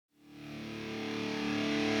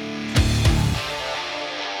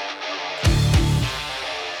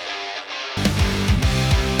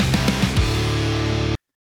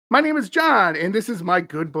My name is John, and this is my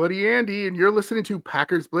good buddy Andy, and you're listening to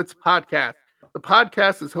Packers Blitz podcast. The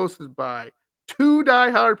podcast is hosted by two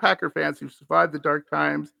diehard Packer fans who survived the dark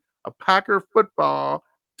times of Packer football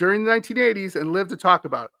during the 1980s and lived to talk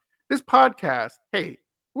about it. This podcast, hey,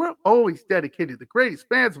 we're always dedicated to the greatest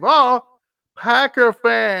fans of all, Packer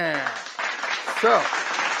fans. So,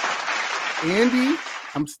 Andy,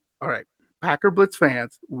 all right. Packer Blitz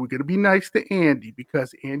fans, we're going to be nice to Andy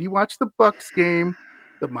because Andy watched the Bucks game.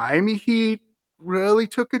 The Miami Heat really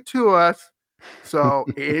took it to us. So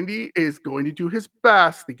Andy is going to do his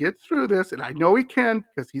best to get through this. And I know he can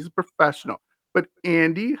because he's a professional. But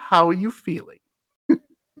Andy, how are you feeling?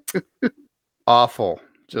 Awful.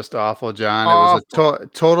 Just awful, John. Awful. It was a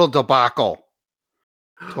total debacle.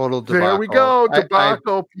 Total debacle. There we go.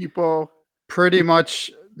 Debacle, people. Pretty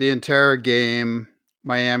much the entire game,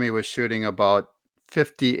 Miami was shooting about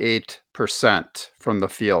 58% from the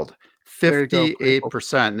field.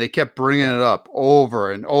 58%. And they kept bringing it up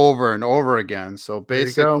over and over and over again. So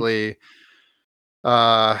basically,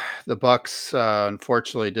 the Bucks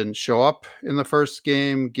unfortunately didn't show up in the first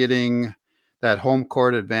game. Getting that home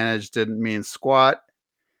court advantage didn't mean squat.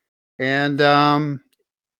 And on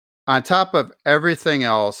top of everything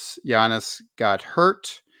else, Giannis got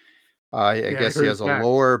hurt. I guess he has a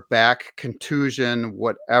lower back contusion,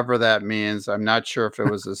 whatever that means. I'm not sure if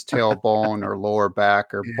it was his tailbone or lower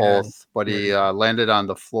back or both, but he landed on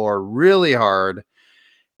the floor really hard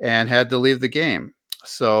and had to leave the game.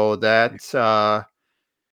 So that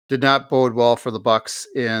did not bode well for the Bucks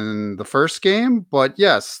in the first game. But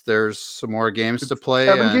yes, there's some more games to play,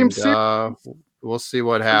 and we'll see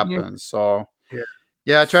what happens. So.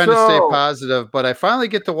 Yeah, trying to stay positive, but I finally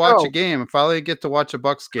get to watch a game. I finally get to watch a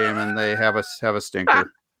Bucks game, and they have a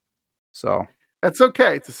stinker. So that's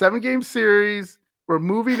okay. It's a 7-game series. We're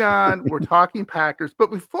moving on. We're talking Packers, but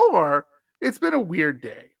before, it's been a weird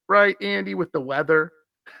day, right, Andy, with the weather.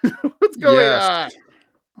 What's going on?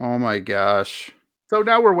 Oh my gosh. So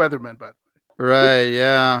now we're weathermen, but right,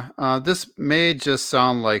 yeah. This may just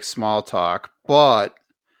sound like small talk, but.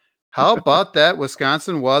 How about that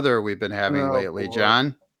Wisconsin weather we've been having lately,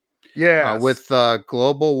 John? Yeah. With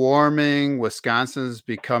global warming, Wisconsin's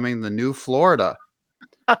becoming the new Florida.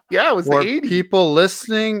 Yeah, it was For the 80s. People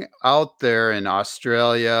listening out there in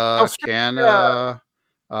Australia, Canada,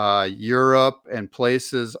 Europe, and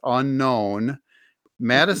places unknown,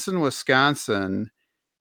 Madison, Wisconsin.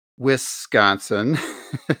 Not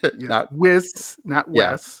West.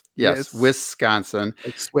 Yes, Wisconsin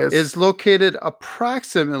is located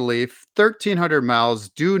approximately 1,300 miles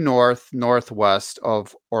due northwest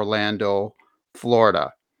of Orlando,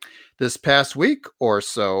 Florida. This past week or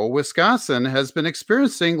so, Wisconsin has been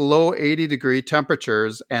experiencing low 80-degree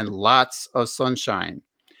temperatures and lots of sunshine.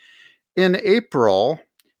 In April,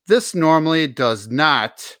 this normally does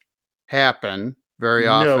not happen very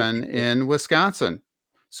often in Wisconsin.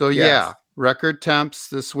 So record temps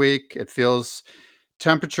this week. It feels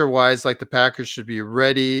temperature-wise like the Packers should be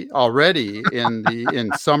ready already in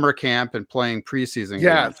summer camp and playing preseason games.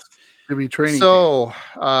 Yes, to be training. So,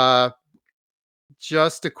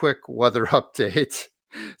 just a quick weather update.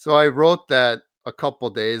 So I wrote that a couple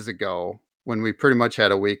days ago when we pretty much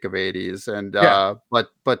had a week of 80s, and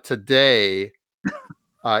but today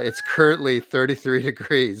it's currently 33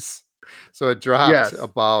 degrees. So it dropped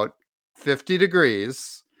about 50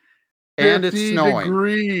 degrees. And it's snowing.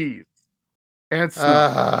 Degrees. And snowing.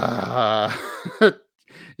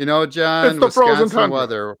 John, it's the Wisconsin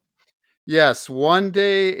weather. Yes, one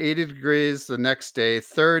day 80 degrees, the next day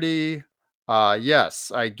 30.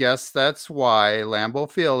 Yes, I guess that's why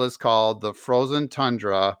Lambeau Field is called the frozen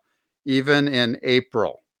tundra, even in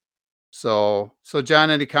April. So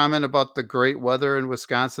John, any comment about the great weather in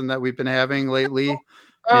Wisconsin that we've been having lately in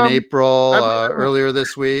April, earlier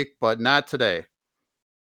this week, but not today?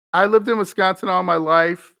 I lived in Wisconsin all my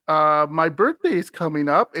life. My birthday is coming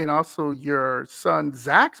up, and also your son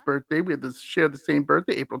Zach's birthday. We had to share the same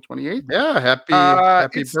birthday, April 28th. Yeah, happy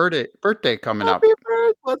birthday coming up. Happy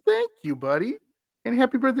birthday! Well, thank you, buddy, and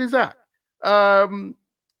happy birthday, Zach.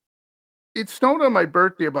 It snowed on my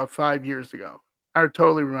birthday about 5 years ago. I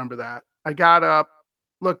totally remember that. I got up,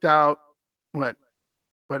 looked out, went,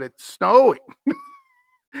 but it's snowing,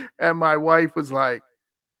 and my wife was like,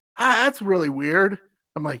 "That's really weird."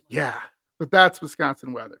 I'm like, yeah, but that's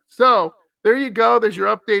Wisconsin weather. So there you go. There's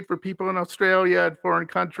your update for people in Australia and foreign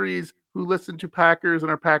countries who listen to Packers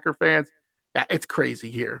and are Packer fans. Yeah, it's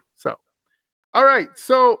crazy here. So, all right.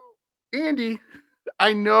 So, Andy,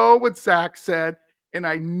 I know what Zach said, and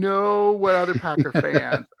I know what other Packer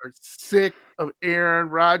fans are sick of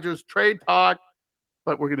Rodgers trade talk,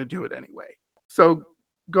 but we're going to do it anyway. So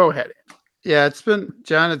go ahead. Yeah, it's been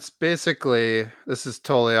John. It's basically this is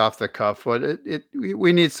totally off the cuff, but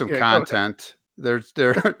we need some content.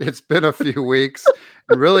 It's been a few weeks,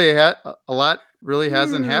 and really a lot really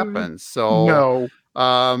hasn't happened. So, No.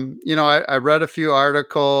 I read a few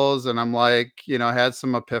articles, and I'm like, had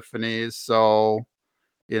some epiphanies. So,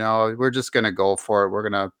 we're just gonna go for it. We're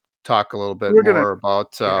gonna talk a little bit more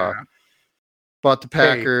about the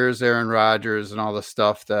Packers, Aaron Rodgers, and all the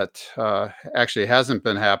stuff that actually hasn't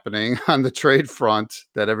been happening on the trade front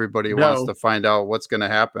that everybody wants to find out what's going to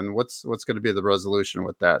happen. What's going to be the resolution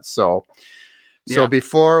with that? So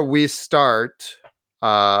before we start,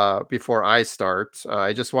 before I start,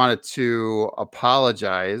 I just wanted to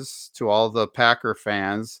apologize to all the Packer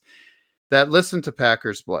fans that listen to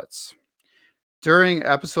Packers Blitz. During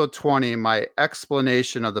episode 20, my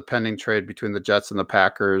explanation of the pending trade between the Jets and the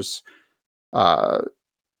Packers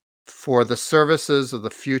for the services of the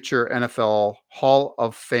future NFL Hall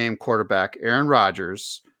of Fame quarterback Aaron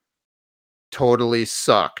Rodgers totally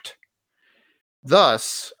sucked.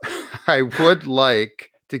 Thus, I would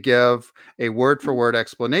like to give a word-for-word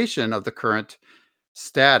explanation of the current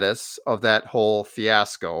status of that whole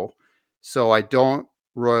fiasco so I don't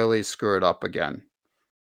royally screw it up again.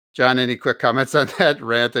 John, any quick comments on that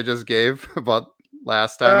rant I just gave about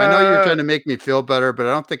last time? I know you're trying to make me feel better, but I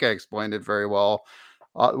don't think I explained it very well.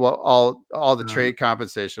 All the trade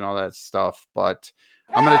compensation, all that stuff. But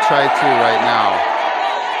I'm going to try to right now.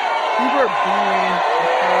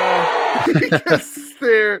 Because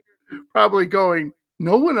they're probably going,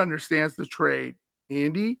 no one understands the trade,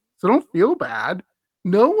 Andy. So don't feel bad.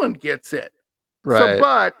 No one gets it. Right. So,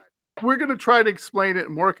 but we're going to try to explain it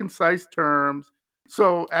in more concise terms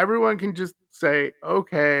so everyone can just say,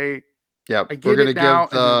 okay. Yep. We're going to give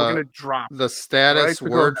the status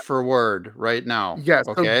word for word right now. Yes.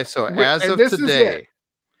 Okay. So as of today,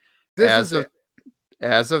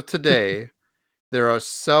 as of today, there are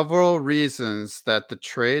several reasons that the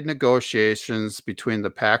trade negotiations between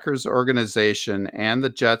the Packers organization and the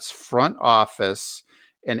Jets front office,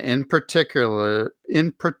 and in particularly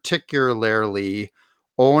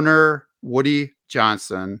owner Woody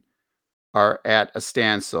Johnson, are at a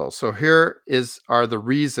standstill. So here are the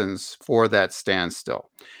reasons for that standstill.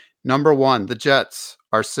 Number one, the Jets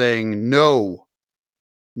are saying no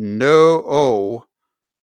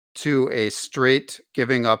to a straight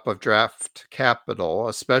giving up of draft capital,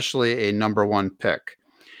 especially a number one pick.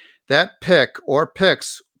 That pick or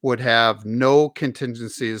picks would have no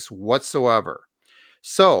contingencies whatsoever.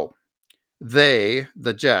 So the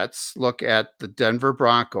Jets, look at the Denver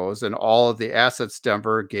Broncos and all of the assets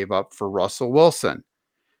Denver gave up for Russell Wilson.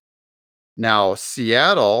 Now,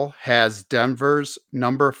 Seattle has Denver's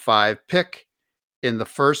number 5 pick in the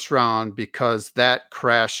first round because that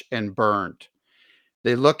crashed and burned.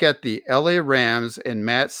 They look at the LA Rams and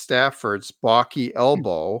Matt Stafford's balky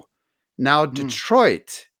elbow. Now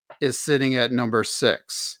Detroit is sitting at number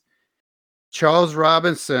 6. Charles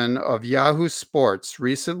Robinson of Yahoo Sports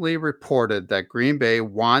recently reported that Green Bay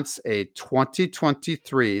wants a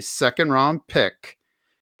 2023 second-round pick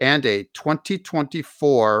and a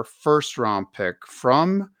 2024 first-round pick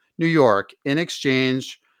from New York in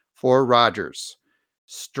exchange for Rodgers.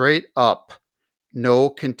 Straight up, no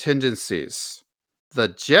contingencies. The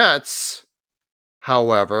Jets,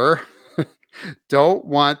 however, don't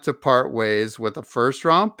want to part ways with a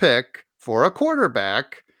first-round pick for a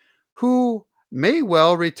quarterback who may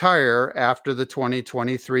well retire after the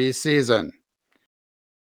 2023 season.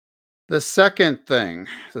 The second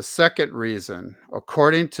reason,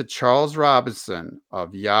 according to Charles Robinson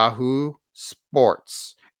of Yahoo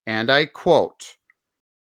Sports, and I quote,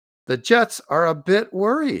 the Jets are a bit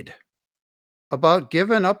worried about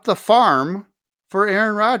giving up the farm for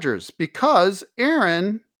Aaron Rodgers because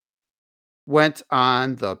Aaron went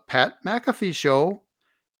on the Pat McAfee show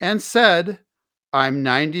and said, I'm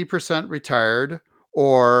 90% retired,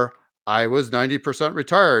 or I was 90%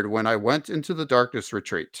 retired when I went into the darkness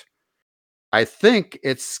retreat. I think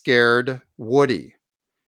it scared Woody.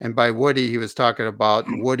 And by Woody, he was talking about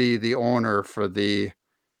Woody, the owner for the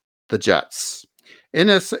Jets. In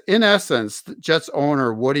essence, the Jets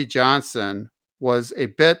owner, Woody Johnson, was a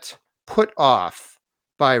bit put off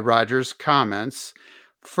by Rodgers' comments,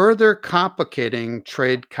 further complicating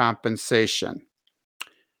trade compensation.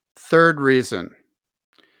 Third reason.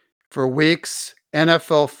 For weeks,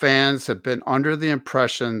 NFL fans have been under the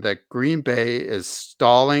impression that Green Bay is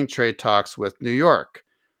stalling trade talks with New York.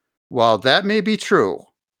 While that may be true,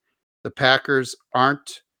 the Packers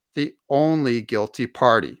aren't the only guilty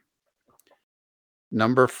party.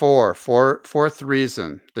 Number fourth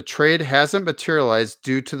reason, the trade hasn't materialized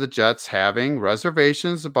due to the Jets having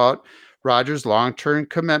reservations about Rodgers' long-term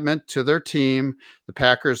commitment to their team, the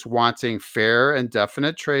Packers wanting fair and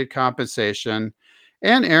definite trade compensation,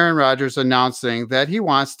 and Aaron Rodgers announcing that he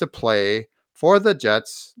wants to play for the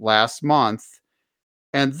Jets last month,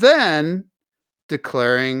 and then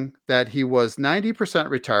declaring that he was 90%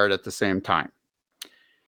 retired at the same time.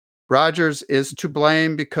 Rodgers is to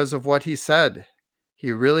blame because of what he said.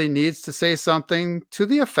 He really needs to say something to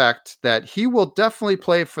the effect that he will definitely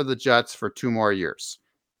play for the Jets for 2 more years.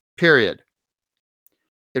 Period.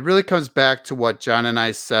 It really comes back to what John and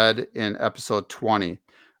I said in episode 20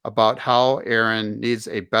 about how Aaron needs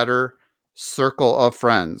a better circle of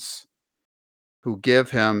friends who give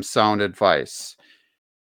him sound advice.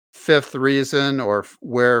 Fifth reason, or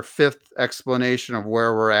fifth explanation of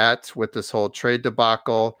where we're at with this whole trade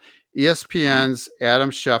debacle. ESPN's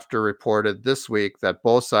Adam Schefter reported this week that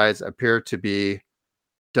both sides appear to be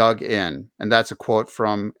dug in. And that's a quote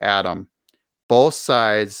from Adam. Both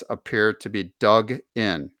sides appear to be dug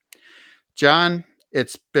in. John,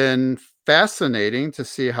 it's been fascinating to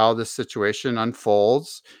see how this situation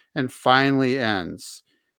unfolds and finally ends.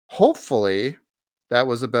 Hopefully, that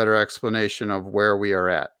was a better explanation of where we are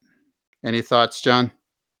at. Any thoughts, John?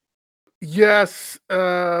 Yes,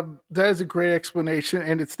 that is a great explanation,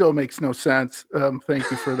 and it still makes no sense. Thank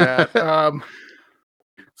you for that.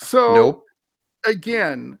 So, Nope.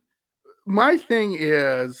 Again, my thing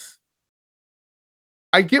is,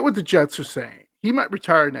 I get what the Jets are saying. He might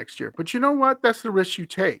retire next year, but you know what? That's the risk you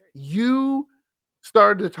take. You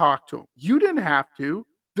started to talk to him. You didn't have to.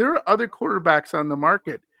 There are other quarterbacks on the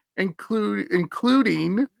market,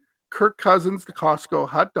 including Kirk Cousins, the Costco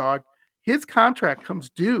hot dog. His contract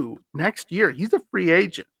comes due next year. He's a free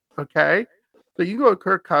agent. Okay. So you go to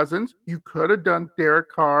Kirk Cousins. You could have done Derek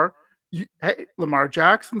Carr. Hey, Lamar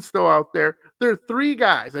Jackson's still out there. There are 3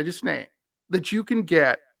 guys I just named that you can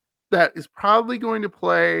get that is probably going to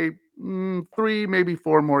play 3, maybe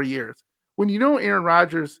 4 more years. When you know Aaron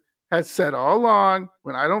Rodgers has said all along,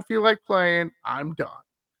 when I don't feel like playing, I'm done.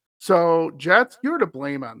 So Jets, you're to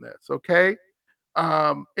blame on this. Okay.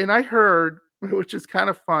 And I heard, which is kind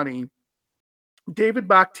of funny, David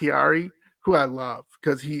Bakhtiari, who I love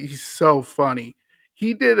because he's so funny.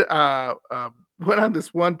 He did went on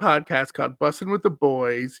this one podcast called Bussin' with the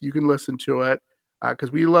Boys. You can listen to it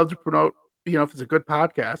because we love to promote, if it's a good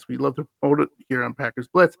podcast, we love to promote it here on Packers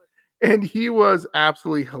Blitz. And he was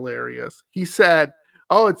absolutely hilarious. He said,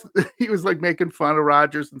 he was like making fun of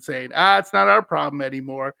Rodgers and saying, it's not our problem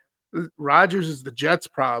anymore. Rodgers is the Jets'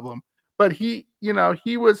 problem. But he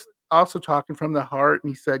was also talking from the heart, and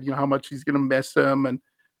he said, how much he's going to miss him, and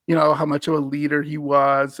how much of a leader he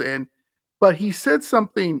was, but he said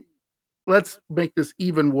something. Let's make this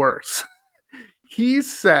even worse. He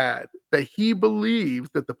said that he believes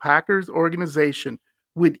that the Packers organization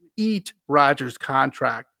would eat Rodgers'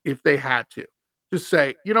 contract if they had to. Just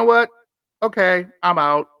say, you know what? Okay, I'm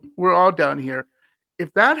out. We're all done here.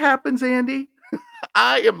 If that happens, Andy,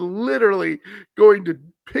 I am literally going to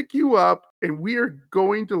pick you up and we are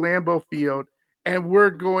going to Lambeau Field and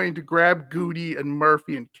we're going to grab Goody and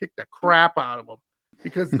Murphy and kick the crap out of them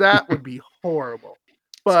because that would be horrible.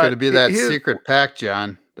 But it's going to be that secret pack,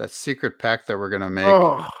 John. That secret pack that we're going to make.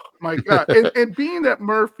 Oh, my God. and being that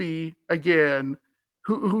Murphy, again,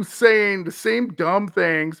 who's saying the same dumb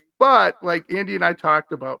things, but like Andy and I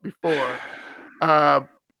talked about before,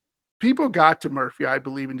 people got to Murphy, I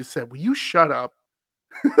believe, and just said, will you shut up?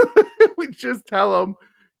 We just tell them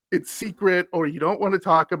it's secret or you don't want to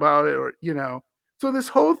talk about it or, So this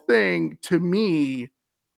whole thing, to me,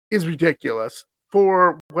 is ridiculous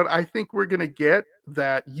for what I think we're going to get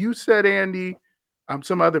that you said, Andy.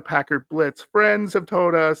 Some other Packer Blitz friends have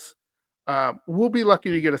told us we'll be lucky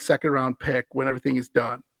to get a 2nd-round pick when everything is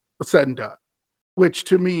said and done, which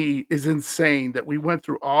to me is insane that we went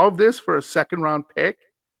through all of this for a 2nd-round pick.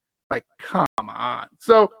 Like, come on.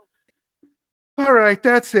 So, all right,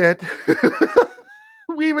 that's it.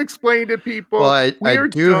 We've explained it, people. Well, I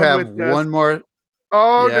do have one more.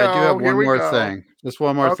 Oh, yeah, no. I do have one more go. thing. Just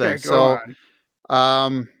one more thing. So,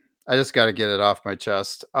 I just got to get it off my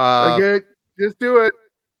chest. Okay, just do it.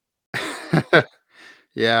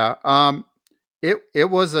 Yeah. It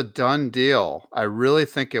was a done deal. I really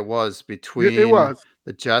think it was between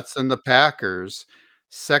the Jets and the Packers.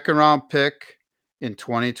 2nd-round pick in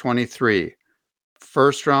 2023,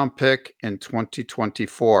 1st-round pick in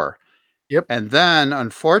 2024. Yep. And then,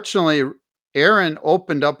 unfortunately, Aaron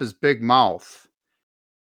opened up his big mouth.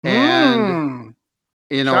 And,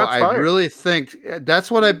 I really think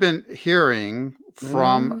that's what I've been hearing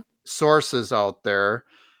from sources out there.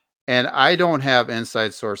 And I don't have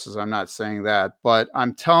inside sources. I'm not saying that. But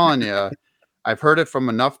I'm telling you, I've heard it from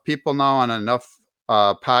enough people now on enough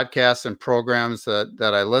podcasts and programs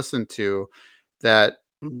that I listen to that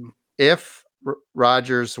if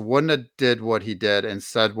Rodgers wouldn't have did what he did and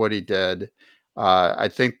said what he did, I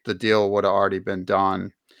think the deal would have already been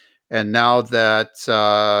done. And now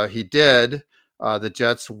that he did, the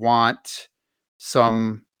Jets want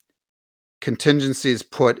some contingencies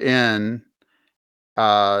put in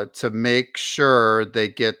to make sure they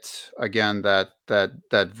get again that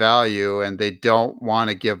value, and they don't want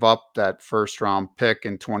to give up that first round pick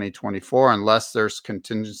in 2024 unless there's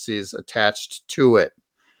contingencies attached to it.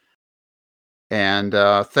 And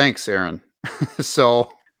thanks, Aaron.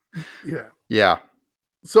 So yeah.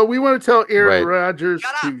 So we want to tell Aaron Rodgers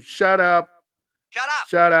to shut up.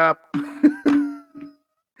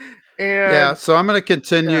 And so I'm going to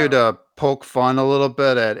continue to poke fun a little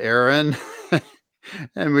bit at Aaron.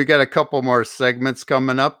 And we got a couple more segments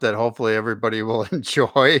coming up that hopefully everybody will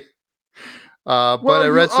enjoy. But I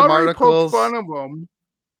read some articles. Poked fun of him.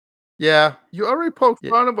 Yeah. You already poked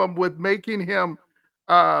fun of him with making him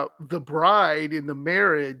the bride in the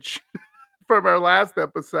marriage from our last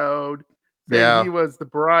episode. He was the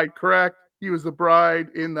bride, correct? He was the bride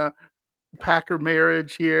in the Packer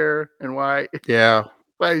marriage here, and why? Yeah.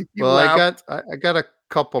 Well, I got a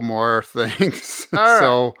couple more things. Right.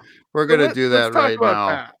 So we're going to do that right now.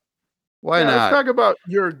 That. Why not? Let's talk about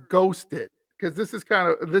your ghosted, because this is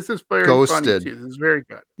very funny too. This is very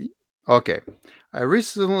good. Okay. I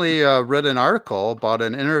recently read an article about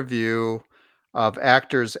an interview of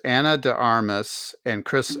actors Ana de Armas and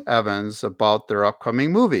Chris Evans about their upcoming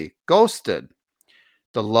movie, Ghosted.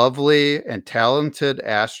 The lovely and talented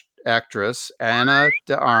actress Ana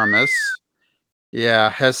de Armas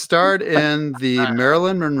has starred in the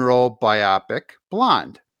Marilyn Monroe biopic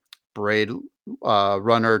Blonde, Blade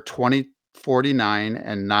Runner 2049,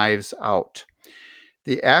 and Knives Out.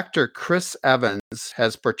 The actor Chris Evans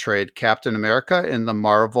has portrayed Captain America in the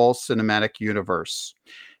Marvel Cinematic Universe.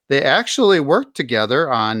 They actually worked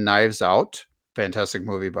together on Knives Out, fantastic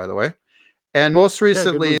movie, by the way, and most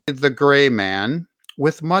recently The Gray Man,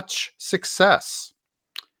 with much success.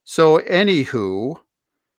 So anywho,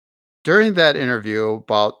 during that interview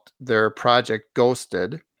about their project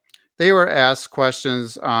Ghosted, they were asked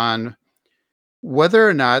questions on whether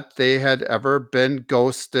or not they had ever been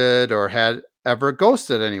ghosted or had ever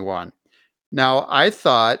ghosted anyone. Now, I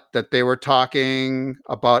thought that they were talking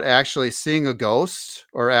about actually seeing a ghost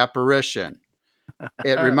or apparition.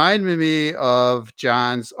 It reminded me of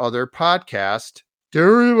John's other podcast,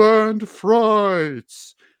 Dairyland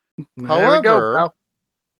Frights. However,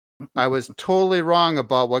 I was totally wrong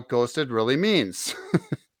about what ghosted really means.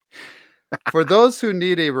 For those who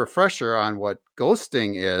need a refresher on what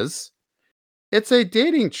ghosting is, it's a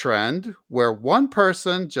dating trend where one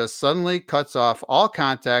person just suddenly cuts off all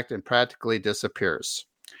contact and practically disappears.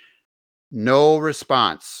 No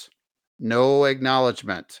response, no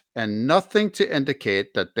acknowledgement, and nothing to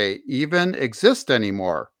indicate that they even exist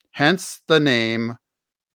anymore. Hence the name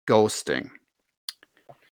ghosting.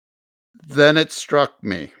 Then it struck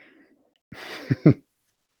me.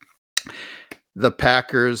 The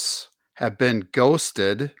Packers have been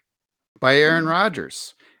ghosted by Aaron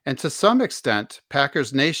Rodgers. And to some extent,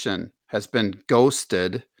 Packers Nation has been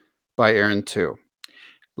ghosted by Aaron too.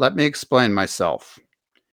 Let me explain myself.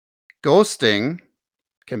 Ghosting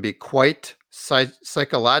can be quite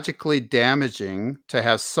psychologically damaging to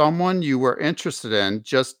have someone you were interested in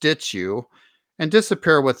just ditch you and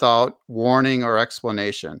disappear without warning or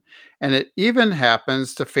explanation. And it even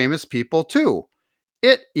happens to famous people too.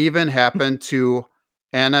 It even happened to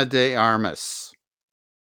Ana de Armas.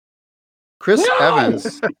 Chris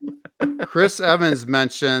Evans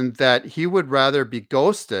mentioned that he would rather be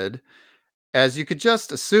ghosted, as you could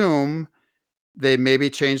just assume they maybe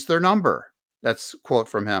changed their number. That's a quote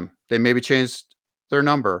from him. They maybe changed their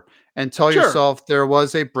number, and tell yourself there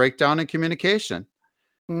was a breakdown in communication.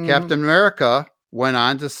 Mm-hmm. Captain America went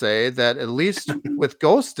on to say that at least with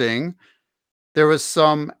ghosting, there was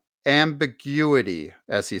some ambiguity,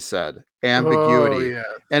 as he said. Ambiguity.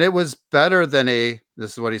 And it was better than this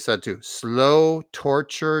is what he said too, slow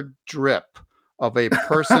tortured drip of a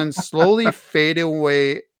person slowly fading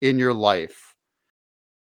away in your life.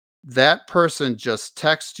 That person just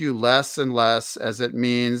texts you less and less, as it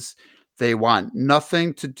means they want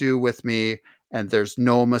nothing to do with me and there's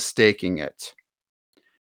no mistaking it.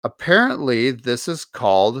 Apparently, this is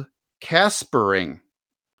called Caspering.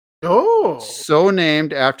 Oh. So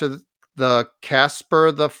named after the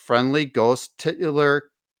Casper the Friendly Ghost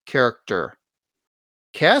titular character.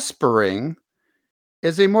 Caspering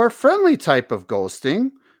is a more friendly type of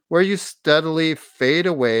ghosting where you steadily fade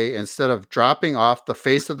away instead of dropping off the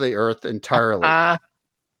face of the earth entirely.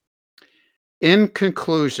 In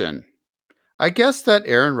conclusion, I guess that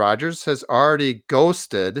Aaron Rodgers has already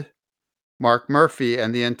ghosted Mark Murphy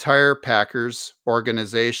and the entire Packers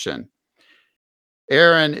organization.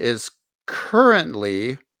 Aaron is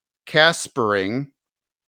currently Caspering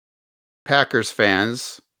Packers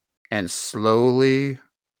fans and slowly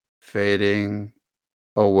fading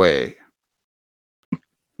away.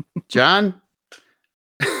 John,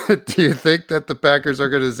 do you think that the Packers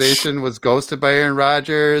organization was ghosted by Aaron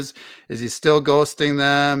Rodgers? Is he still ghosting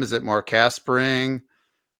them? Is it more Caspering?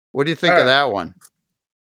 What do you think of that one?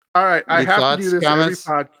 All right. Any I have thoughts, to do this comments?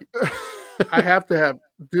 every podcast. I have to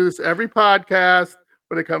do this every podcast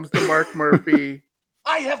when it comes to Mark Murphy.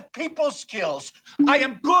 I have people skills. I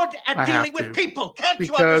am good at dealing with people. Can't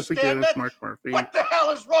you understand that? Mark Murphy. What the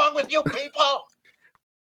hell is wrong with you people?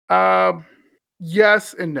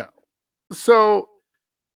 Yes and no. So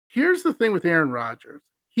here's the thing with Aaron Rodgers.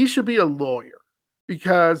 He should be a lawyer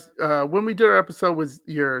because when we did our episode with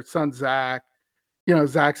your son, Zach,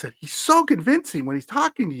 Zach said, he's so convincing when he's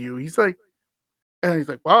talking to you. He's like,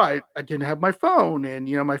 well, I didn't have my phone and,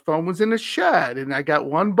 my phone was in a shed and I got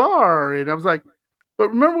one bar. And I was like, but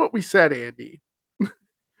remember what we said, Andy.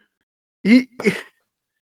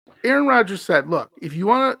 Aaron Rodgers said, look, if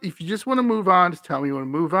you just want to move on, just tell me you want to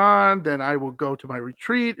move on, then I will go to my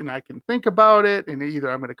retreat and I can think about it. And either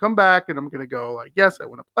I'm going to come back and I'm going to go like, yes, I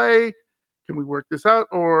want to play. Can we work this out?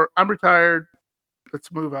 Or I'm retired.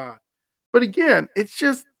 Let's move on. But again, it's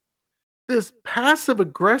just this passive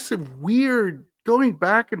aggressive, weird going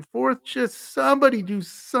back and forth. Just somebody do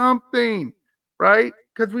something, right?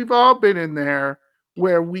 Because we've all been in there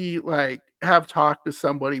where we like have talked to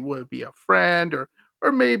somebody, would it be a friend or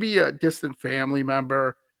maybe a distant family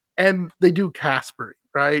member, and they do Casper,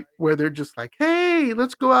 right? Where they're just like, hey,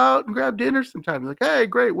 let's go out and grab dinner sometime. Like, hey,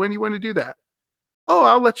 great. When do you want to do that? Oh,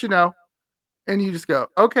 I'll let you know. And you just go,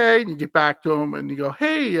 okay. And you get back to them and you go,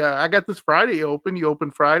 hey, I got this Friday open. You open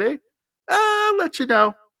Friday? I'll let you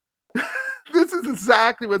know. This is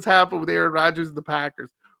exactly what's happened with Aaron Rodgers and the Packers.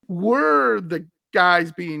 We're the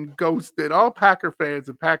guys being ghosted. All Packer fans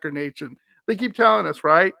and Packer Nation, they keep telling us,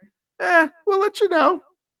 right? We'll let you know.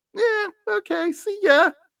 Yeah, okay, see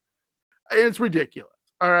ya. It's ridiculous.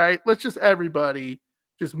 All right, let's just everybody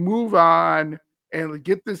just move on and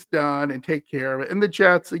get this done and take care of it. And the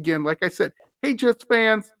Jets, again, like I said, hey, Jets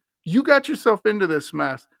fans, you got yourself into this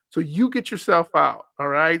mess, so you get yourself out. All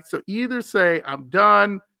right, so either say, I'm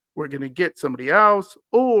done, we're going to get somebody else,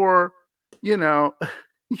 or, you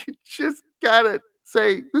just got to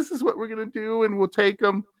say, this is what we're going to do, and we'll take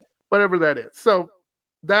them, whatever that is. So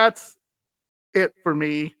that's it for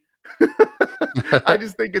me. I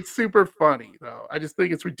just think it's super funny, though. I just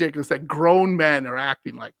think it's ridiculous that grown men are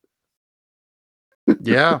acting like this.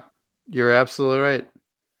 Yeah, you're absolutely right.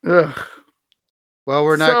 Ugh. Well,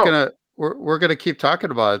 we're not gonna we're gonna keep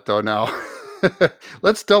talking about it though now.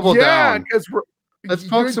 Let's double down. Because let's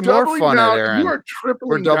poke some more fun at Aaron. You are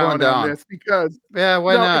tripling down on this because why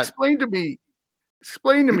not? Explain to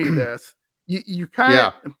me this. You kind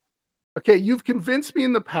of okay, you've convinced me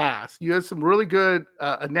in the past. You have some really good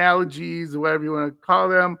analogies, or whatever you want to call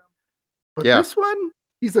them. But this one,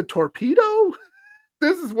 he's a torpedo?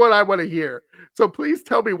 This is what I want to hear. So please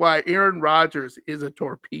tell me why Aaron Rodgers is a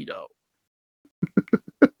torpedo.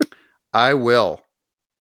 I will.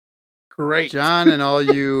 Great. John and all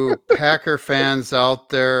you Packer fans out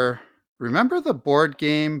there, remember the board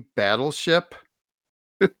game Battleship?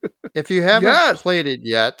 If you haven't played it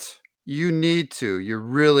yet, you need to. You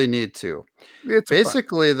really need to.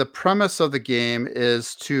 Basically, the premise of the game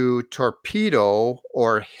is to torpedo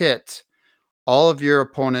or hit all of your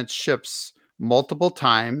opponent's ships multiple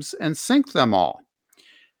times and sink them all.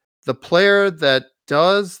 The player that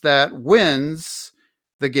does that wins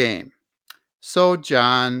the game. So,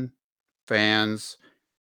 John, fans,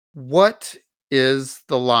 what is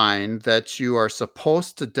the line that you are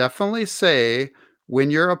supposed to definitely say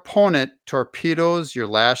when your opponent torpedoes your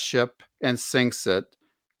last ship and sinks it,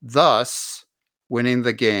 thus winning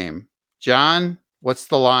the game? John, what's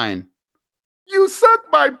the line? You sunk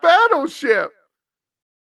my battleship.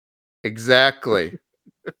 Exactly.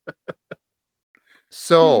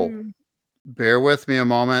 So, bear with me a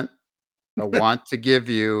moment. I want to give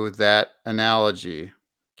you that analogy.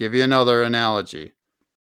 Give you another analogy.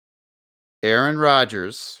 Aaron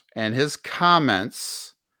Rodgers and his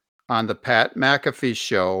comments on the Pat McAfee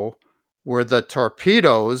show were the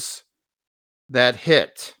torpedoes that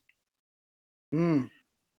hit.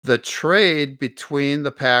 The trade between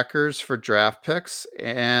the Packers for draft picks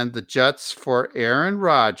and the Jets for Aaron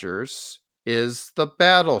Rodgers is the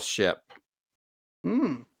battleship.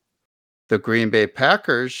 The Green Bay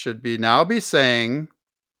Packers should now be saying,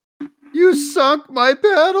 you You sunk my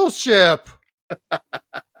battleship.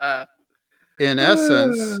 In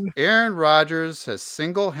essence, Aaron Rodgers has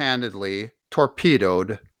single-handedly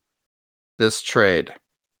torpedoed this trade.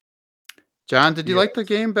 John, did you like the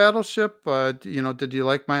game Battleship? Did you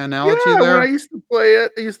like my analogy there? When I used to play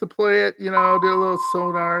it, did a little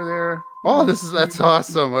sonar there. Oh, that's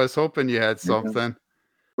awesome. I was hoping you had something. Here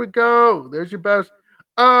we go. There's your best.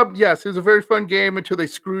 Yes, it was a very fun game until they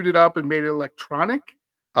screwed it up and made it electronic.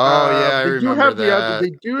 Oh, yeah, I remember that.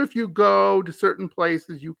 They do, if you go to certain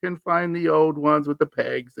places, you can find the old ones with the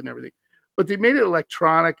pegs and everything. But they made it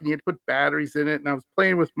electronic, and you had to put batteries in it. And I was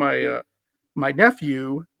playing with my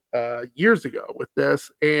nephew years ago with this,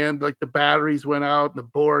 and like the batteries went out and the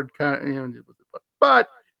board kind of, but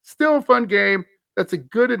still a fun game. That's a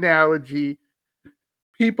good analogy.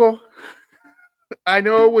 People, I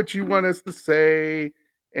know what you want us to say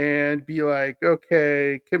and be like,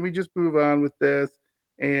 okay, can we just move on with this?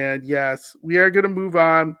 And yes, we are going to move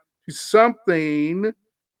on to something,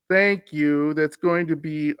 thank you, that's going to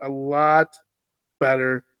be a lot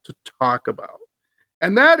better to talk about.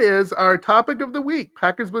 And that is our topic of the week,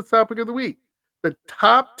 Packers Blitz topic of the week, the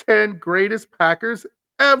top 10 greatest Packers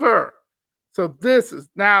ever. So this is,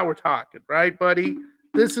 now we're talking, right, buddy?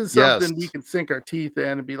 This is something we can sink our teeth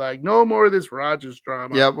in and be like, no more of this Rodgers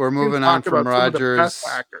drama. Yep, we're moving on from Rodgers.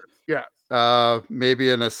 Yes.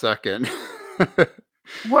 Maybe in a second.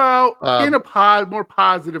 Well, in a more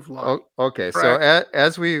positive light. Okay, correct? So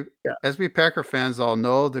as we Packer fans all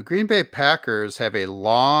know, the Green Bay Packers have a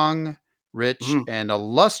long, rich, and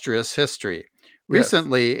illustrious history.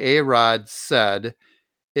 Recently, A-Rod said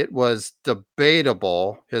it was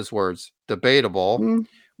debatable, his words,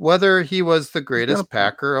 whether he was the greatest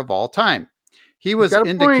Packer of all time. He was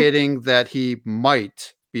indicating that he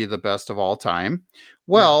might be the best of all time.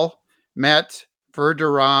 Well, Matt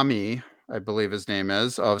Verderami, I believe his name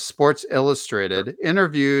is, of Sports Illustrated,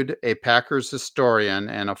 interviewed a Packers historian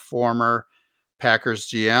and a former Packers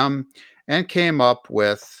GM and came up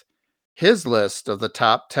with his list of the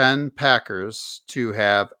top 10 Packers to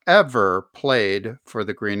have ever played for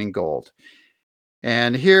the green and gold.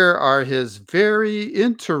 And here are his very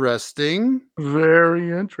interesting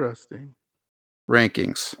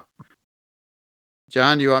rankings.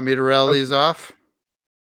 John, do you want me to rattle these off?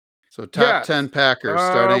 So top 10 Packers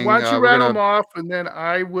starting. Why don't you rattle them off, and then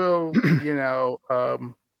I will,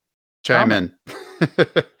 chime in.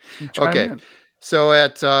 Okay. So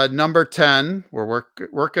at number 10, we're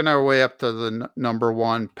working our way up to the number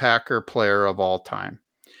 1 Packer player of all time.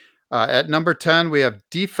 At number 10, we have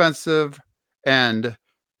defensive end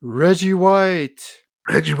Reggie White.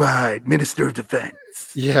 Reggie White, Minister of Defense.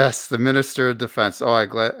 Yes, the Minister of Defense. Oh,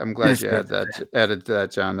 I'm glad you added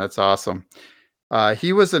that, John. That's awesome.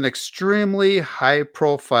 He was an extremely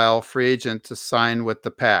high-profile free agent to sign with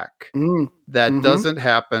the Pack. That doesn't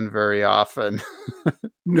happen very often.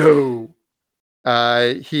 No.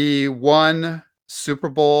 He won Super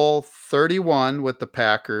Bowl 31 with the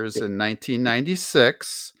Packers in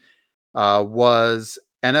 1996. Was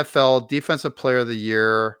NFL Defensive Player of the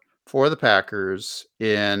Year for the Packers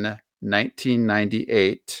in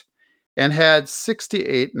 1998 and had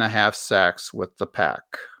 68.5 sacks with the Pack.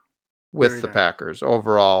 With the Packers.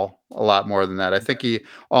 Overall, a lot more than that. I think he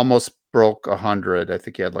almost broke 100. I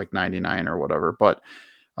think he had like 99 or whatever. But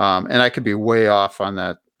and I could be way off on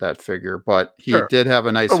that figure, but he did have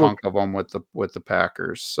a nice hunk of them with the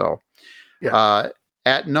Packers. So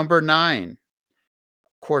at number 9,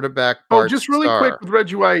 quarterback Bart just really Starr. quick with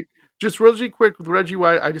Reggie White.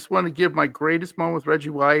 I just want to give my greatest moment with Reggie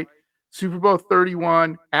White. Super Bowl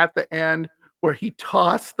 31 at the end, where he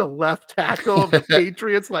tossed the left tackle of the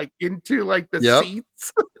Patriots into the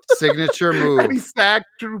seats. Signature move. And he sacked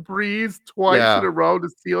Drew Brees twice in a row to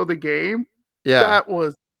seal the game. Yeah. That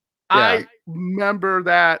was I remember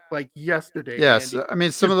that like yesterday. Yes. Andy. I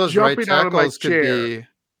mean some of those right tackles could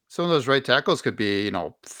be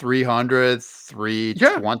 300,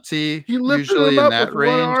 320 he lifted usually him in up that with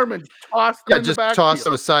range. one arm and tossed him just tossed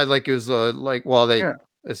him aside like it was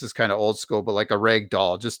this is kind of old school, but like a rag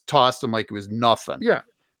doll. Just tossed him like it was nothing. Yeah.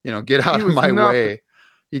 Get out of my way.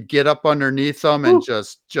 He'd get up underneath them and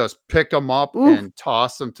just pick them up and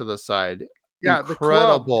toss them to the side. Yeah,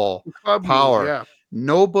 incredible the club power. Move, yeah.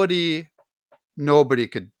 Nobody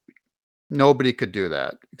could do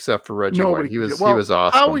that except for Reggie White. He was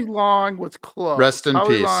awesome. Howie Long was close. Rest in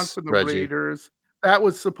peace, Long for the Reggie. Raiders. That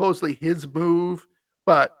was supposedly his move,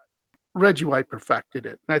 but Reggie White perfected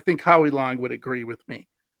it. And I think Howie Long would agree with me.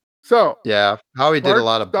 So yeah, Howie did a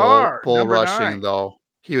lot of bull rushing 9. though.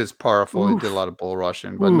 He was powerful. He did a lot of bull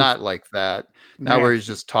rushing, but not like that. Not where he's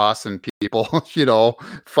just tossing people,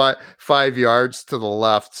 5 yards to the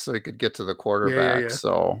left so he could get to the quarterback. Yeah.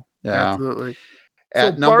 So, yeah. Absolutely.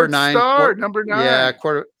 At so number Bart 9, Starr, number 9. Yeah,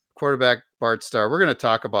 quarterback Bart Starr. We're going to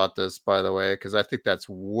talk about this, by the way, because I think that's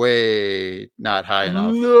way not high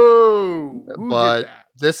enough. No, who did that?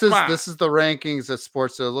 This is the rankings that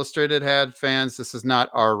Sports Illustrated had, fans. This is not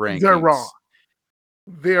our rankings.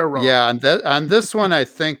 They're wrong. Yeah, and on this one, I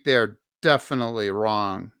think they're definitely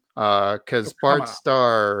wrong. Because Bart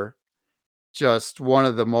Starr, just one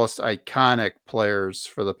of the most iconic players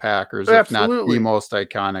for the Packers, if not the most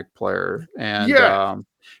iconic player. And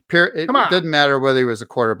it didn't matter whether he was a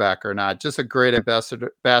quarterback or not. Just a great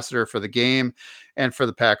ambassador for the game and for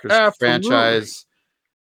the Packers franchise.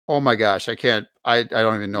 Oh my gosh, I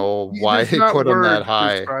don't even know why they put him that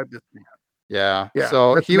high. Yeah.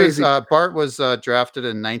 So he amazing. Bart was drafted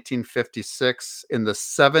in 1956 in the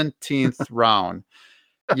 17th round.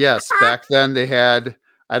 Yes, back then they had,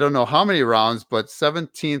 I don't know how many rounds, but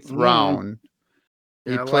 17th round.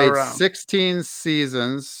 He played 16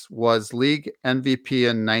 seasons, was league MVP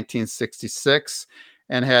in 1966,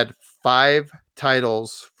 and had 5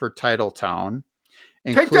 titles for Titletown,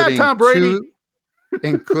 including Tom Brady.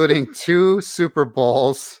 including 2 Super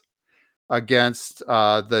Bowls against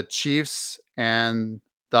the Chiefs and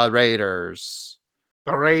the Raiders.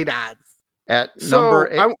 At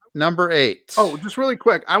number 8. Oh, just really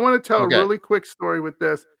quick. I want to tell a really quick story with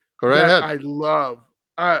this. Go right ahead. I love.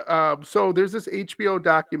 So there's this HBO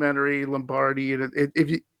documentary, Lombardi,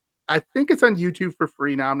 and I think it's on YouTube for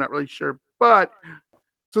free now. I'm not really sure, but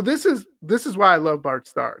so this is why I love Bart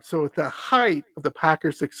Starr. So at the height of the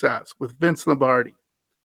Packers' success with Vince Lombardi,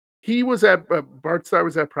 Bart Starr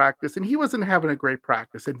was at practice, and he wasn't having a great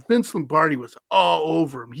practice, and Vince Lombardi was all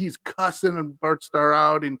over him. He's cussing Bart Starr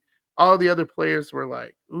out, and all the other players were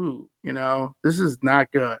like, ooh, this is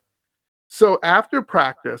not good. So after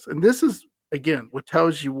practice, and this is, again, what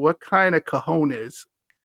tells you what kind of cojones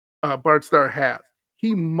Bart Starr has.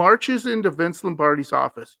 He marches into Vince Lombardi's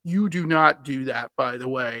office. You do not do that, by the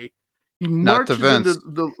way. He marches into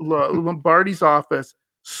the Lombardi's office,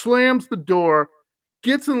 slams the door,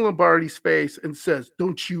 gets in Lombardi's face, and says,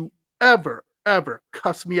 don't you ever, ever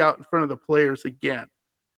cuss me out in front of the players again.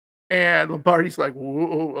 And Lombardi's like,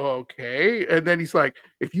 whoa, okay. And then he's like,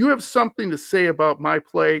 if you have something to say about my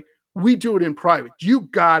play, we do it in private. You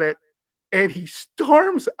got it. And he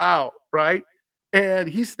storms out, right? And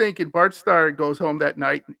he's thinking, Bart Starr goes home that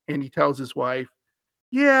night and he tells his wife,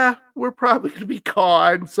 yeah, we're probably going to be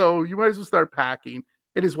gone, so you might as well start packing.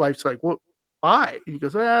 And his wife's like, well, why? And he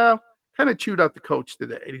goes, well, kind of chewed out the coach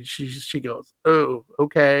today. And she goes, oh,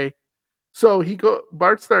 okay. So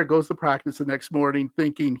Bart Starr goes to practice the next morning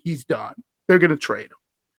thinking he's done. They're going to trade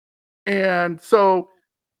him. And so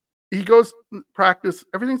he goes to practice,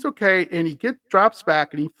 everything's okay, and he drops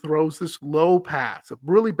back and he throws this low pass, a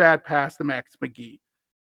really bad pass to Max McGee.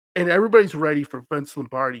 And everybody's ready for Vince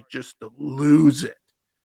Lombardi just to lose it.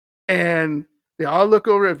 And they all look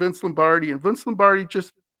over at Vince Lombardi, and Vince Lombardi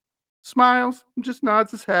just smiles and just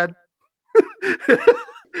nods his head.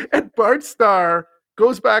 And Bart Starr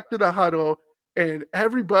goes back to the huddle, and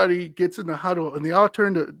everybody gets in the huddle, and they all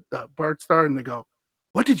turn to Bart Starr and they go,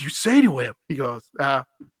 what did you say to him? He goes,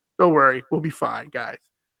 don't worry, we'll be fine, guys.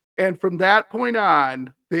 And from that point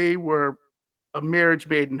on, they were a marriage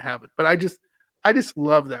made in heaven. But I just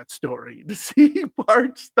love that story, to see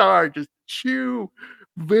Bart Starr just chew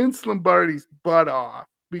Vince Lombardi's butt off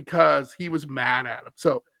because he was mad at him.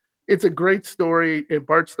 So it's a great story, and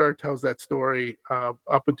Bart Starr tells that story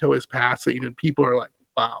up until his passing, and people are like,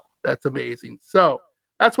 wow, that's amazing. So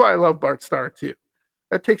that's why I love Bart Starr too.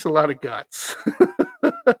 That takes a lot of guts.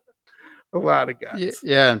 A lot of guts.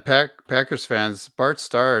 Yeah, and Packers fans, Bart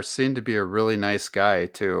Starr seemed to be a really nice guy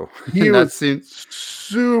too. He was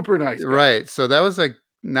super nice guy. Right. So that was like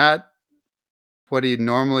not what he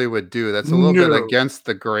normally would do. That's a little bit against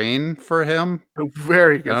the grain for him.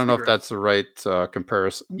 Very against I don't know if that's the right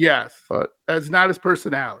comparison. Yes, but that's not his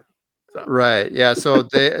personality. So. Right. Yeah. So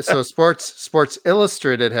Sports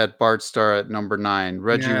Illustrated had Bart Starr at number 9.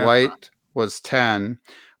 Reggie White was 10.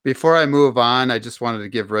 Before I move on, I just wanted to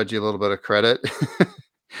give Reggie a little bit of credit.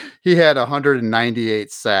 He had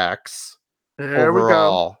 198 sacks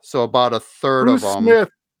overall. So about a third of them. Bruce Smith,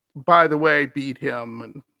 by the way, beat him.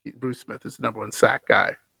 And Bruce Smith is the number 1 sack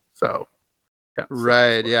guy. So,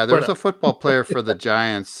 right. Yeah. There was a football player for the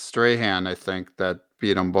Giants, Strahan, I think, that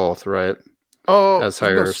beat them both, right? Oh,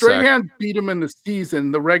 Strahan beat him in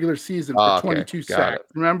the regular season, for 22 sacks.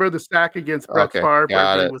 Remember the sack against Brett Favre?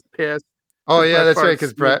 Everybody was pissed. Oh yeah, that's right.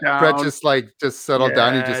 Because Brett just settled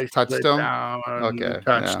down. He just touched him. Okay,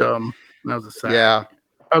 touched him. That was a sad. Yeah,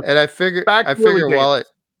 okay. And I figure while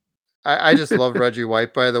I just love Reggie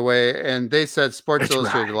White, by the way. And they said Sports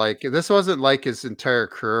Illustrated, like, this wasn't like his entire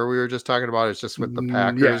career we were just talking about. It's just with the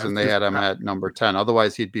Packers, and they had him at number 10.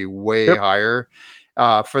 Otherwise, he'd be way higher.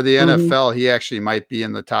 For the NFL, he actually might be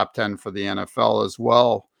in the top 10 for the NFL as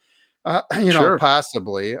well.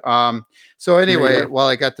 Possibly. So anyway, while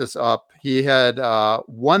I got this up, he had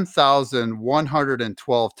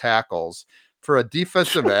 1,112 tackles for a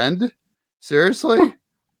defensive end. Seriously?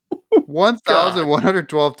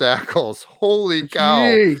 1,112 tackles. Holy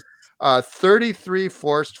cow. 33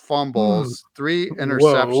 forced fumbles, 3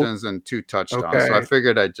 interceptions, and 2 touchdowns. Okay. So I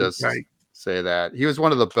figured I'd just say that. He was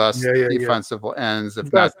one of the best defensive ends,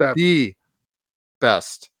 if not the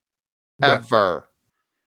best ever.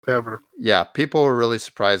 Yeah, people were really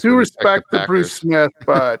surprised. Due respect to Bruce Smith,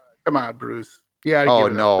 but come on, Bruce. Yeah. Oh,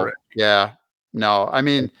 no. Yeah. No, I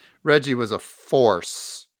mean, Reggie was a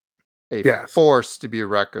force. Force to be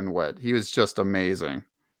reckoned with. He was just amazing.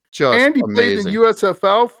 And he played in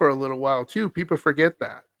USFL for a little while too. People forget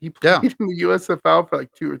that. He played in the USFL for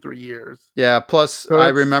like 2 or 3 years. Yeah, plus I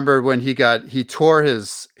remember when he tore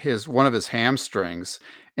his one of his hamstrings,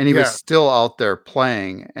 and he was still out there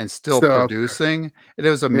playing and still producing. And it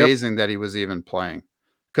was amazing that he was even playing,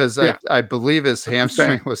 because I believe his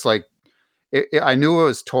hamstring was like, I knew it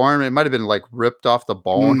was torn. It might have been like ripped off the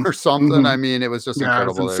bone or something. I mean, it was just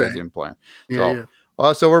incredible that he was even playing.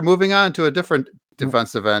 So we're moving on to a different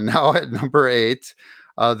defensive end now at number 8,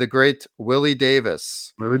 the great Willie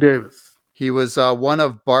Davis. He was one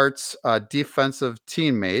of Bart's defensive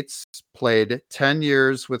teammates, played 10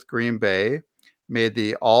 years with Green Bay, made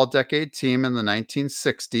the all-decade team in the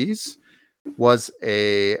 1960s, was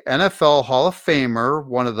a NFL Hall of Famer,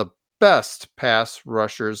 one of the best pass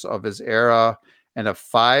rushers of his era, and a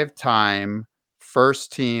 5-time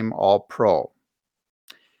first-team All-Pro.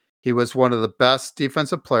 He was one of the best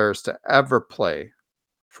defensive players to ever play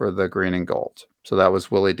for the Green and Gold. So that was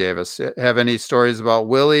Willie Davis. Have any stories about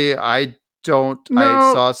Willie? I don't. No.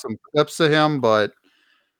 I saw some clips of him, but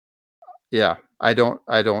yeah, I don't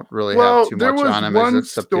really have too much on him. There was one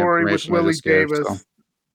story with Willie Davis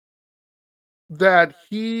that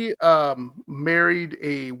he married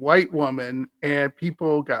a white woman, and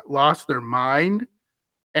people lost their mind.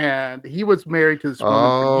 And he was married to this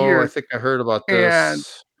woman for years. I think I heard about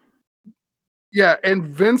this. And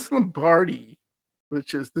Vince Lombardi,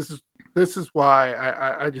 this is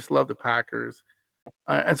why I just love the Packers,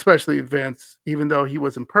 especially Vince, even though he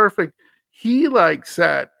wasn't perfect. He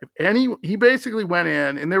said, he basically went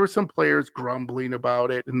in, and there were some players grumbling about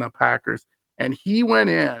it in the Packers, and he went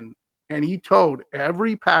in and he told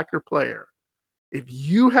every Packer player, if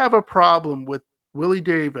you have a problem with Willie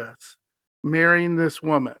Davis marrying this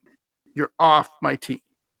woman, you're off my team.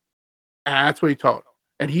 And that's what he told him.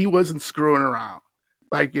 And he wasn't screwing around.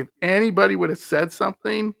 Like, if anybody would have said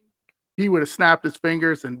something, he would have snapped his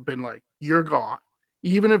fingers and been like, you're gone.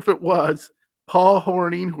 Even if it was Paul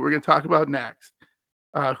Hornung, who we're going to talk about next,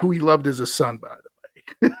 who he loved as a son, by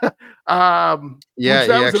the way.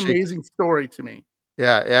 That was an amazing story to me.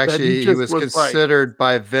 Yeah, actually, he was considered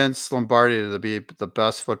by Vince Lombardi to be the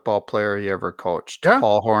best football player he ever coached,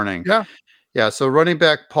 Paul Hornung. Yeah, so running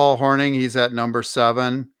back Paul Hornung, he's at number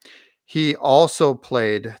 7. He also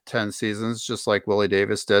played 10 seasons, just like Willie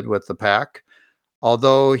Davis did with the Pack,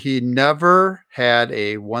 although he never had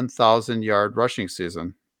a 1,000-yard rushing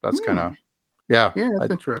season. That's kind of,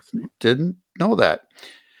 that's interesting. Didn't know that.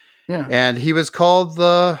 Yeah. And he was called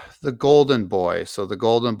the Golden Boy. So the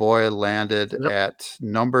Golden Boy landed at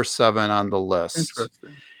number 7 on the list.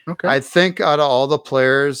 Interesting. Okay. I think out of all the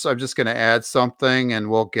players, I'm just going to add something, and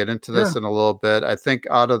we'll get into this in a little bit. I think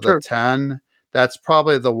out of the 10, that's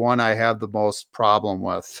probably the one I have the most problem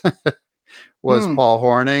with was Paul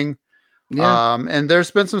Hornung. Yeah. And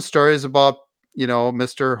there's been some stories about,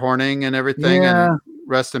 Mr. Hornung and everything, and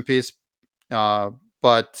rest in peace.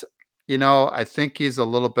 But I think he's a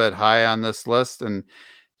little bit high on this list, and to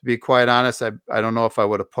be quite honest, I don't know if I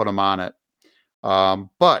would have put him on it.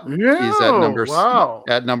 But he's at number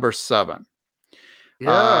 7.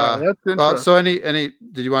 Yeah, that's interesting. So any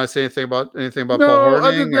did you want to say anything about Paul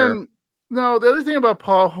Hornung? No, the other thing about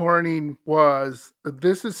Paul Hornung was,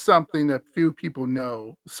 this is something that few people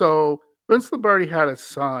know. So Vince Lombardi had a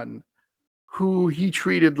son who he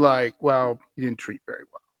treated he didn't treat very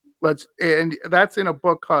well. And that's in a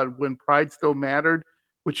book called When Pride Still Mattered,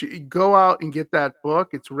 which you go out and get that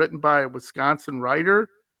book. It's written by a Wisconsin writer,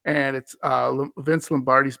 and it's Vince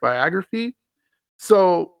Lombardi's biography.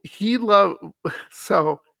 So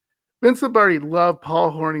Vince Lombardi loved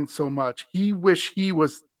Paul Hornung so much. He wished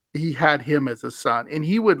he had him as a son, and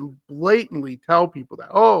he would blatantly tell people that,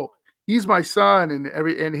 oh, he's my son,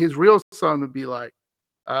 and his real son would be like,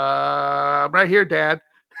 I'm right here, Dad.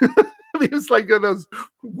 It was like one of those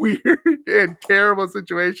weird and terrible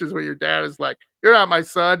situations where your dad is like, you're not my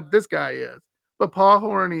son, this guy is. But Paul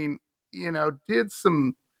Hornung, had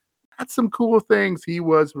some cool things. He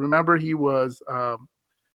was for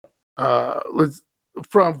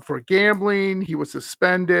gambling. He was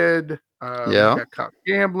suspended. He got caught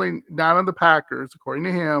gambling, not on the Packers, according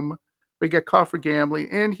to him, but he got caught for gambling,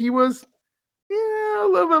 and he was a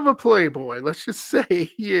little bit of a playboy. Let's just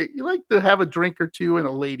say he liked to have a drink or two and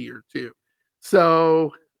a lady or two.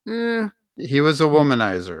 So he was a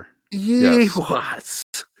womanizer. He was.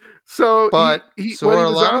 So, but so are a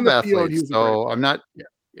lot of athletes. So I'm not.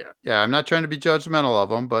 Yeah, I'm not trying to be judgmental of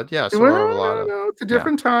them, but so are a lot of. It's a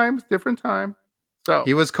different time. So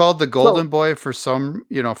he was called the Golden Boy for some,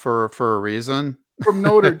 for a reason. From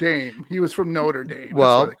Notre Dame. He was from Notre Dame.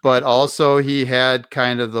 Well, but also he had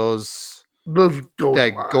kind of golden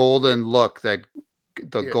look, the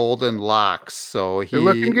golden locks. So he,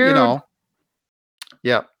 looking good.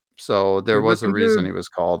 Yep. So there was a reason he was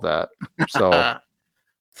called that. So.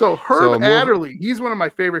 So Herb Adderley, he's one of my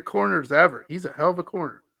favorite corners ever. He's a hell of a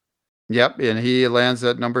corner. Yep, and he lands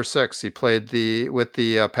at number 6. He played with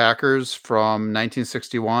the Packers from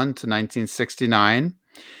 1961 to 1969.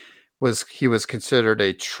 He was considered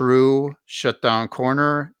a true shutdown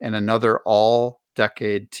corner and another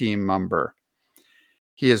all-decade team member.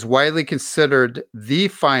 He is widely considered the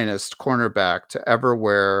finest cornerback to ever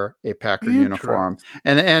wear a Packer uniform.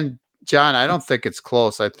 And John, I don't think it's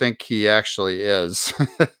close. I think he actually is.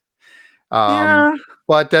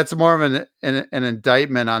 But that's more of an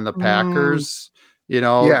indictment on the Packers,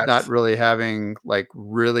 not really having like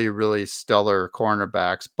really, really stellar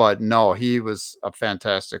cornerbacks. But no, he was a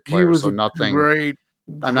fantastic player. He was nothing.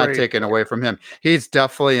 I'm not taking away from him. He's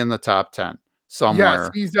definitely in the top 10 somewhere. Yes,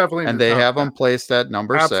 he's definitely. And they have him placed at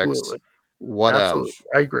number 6. Whatever.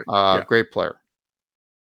 I agree. Great player.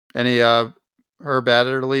 Any Herb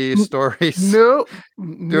Adderley stories? No,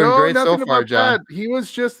 doing great so far, John. That. He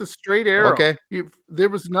was just a straight arrow. Okay, there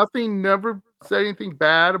was nothing. Never said anything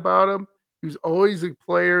bad about him. He was always a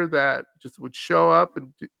player that just would show up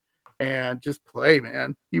and just play.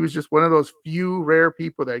 Man, he was just one of those few rare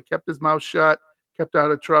people that kept his mouth shut, kept out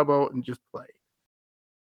of trouble, and just played.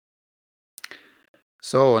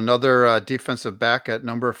 So another defensive back at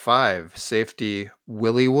number 5, safety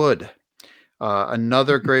Willie Wood.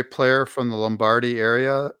 Another great player from the Lombardi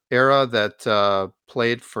era that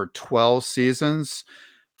played for 12 seasons.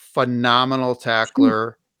 Phenomenal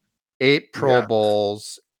tackler, 8 Pro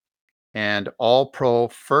Bowls, and All-Pro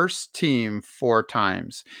first team 4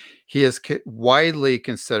 times. He is widely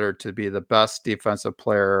considered to be the best defensive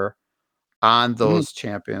player on those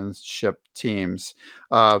championship teams.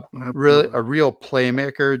 Really a real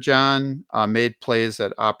playmaker, John. Made plays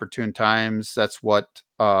at opportune times. That's what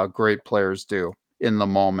great players do in the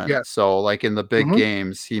moment. Yes. So like in the big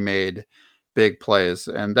games, he made big plays.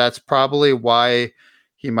 And that's probably why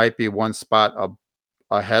he might be one spot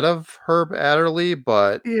ahead of Herb Adderley.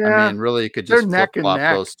 But I mean, really, you could just flip-flop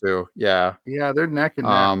those two. Yeah. Yeah, they're neck and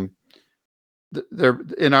neck. They're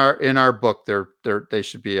in our book. They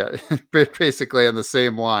should be basically on the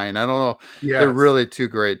same line. I don't know. Yes. They're really two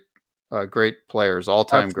great players,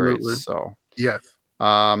 all-time greats. So yes.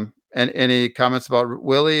 And any comments about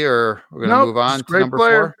Willie, or we're going to move on to number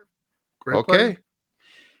 4? Great player.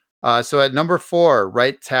 So at number 4,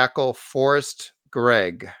 right tackle Forrest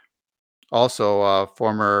Gregg, also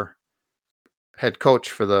former head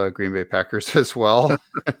coach for the Green Bay Packers as well.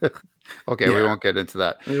 Okay, we won't get into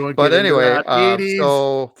that. But anyway,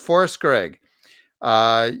 so Forrest Gregg,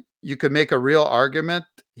 you could make a real argument.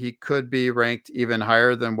 He could be ranked even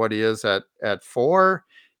higher than what he is at 4.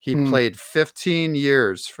 He played 15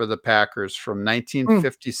 years for the Packers from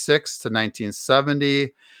 1956 to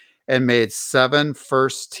 1970 and made 7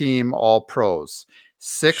 first-team All-Pros,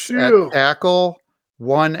 6 at tackle,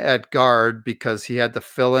 1 at guard because he had to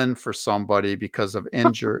fill in for somebody because of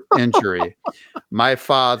injury. My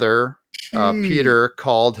father, Peter,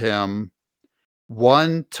 called him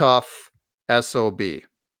one tough SOB.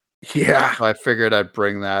 Yeah. So I figured I'd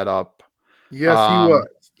bring that up. Yes, he was.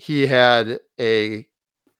 He had a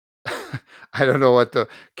I don't know what the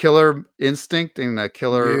killer instinct and the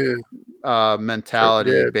killer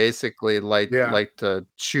mentality, basically like to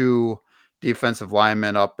chew defensive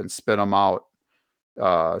linemen up and spit them out. He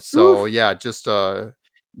almost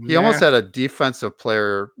had a defensive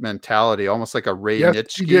player mentality, almost like a Ray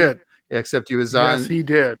Nitschke. He did. Except he was on. Yes, he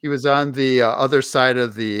did. He was on the other side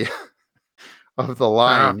of the of the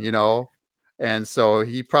line, and so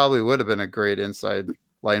he probably would have been a great inside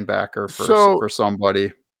linebacker for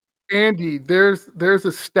somebody. Andy, there's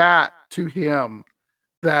a stat to him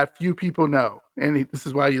that few people know, and this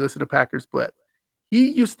is why you listen to Packers Blitz. He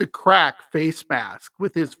used to crack face mask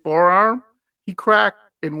with his forearm. He cracked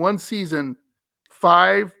in one season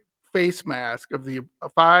 5 face mask of the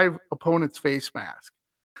 5 opponents' face mask.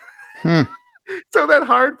 So that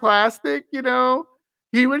hard plastic,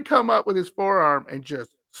 he would come up with his forearm and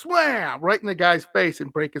just slam right in the guy's face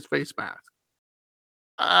and break his face mask.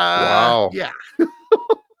 Wow. Yeah.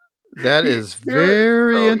 That is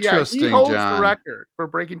very interesting, he holds John. the record for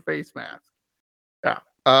breaking face masks. Yeah.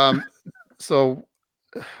 So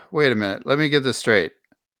wait a minute. Let me get this straight.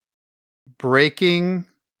 Breaking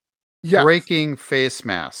face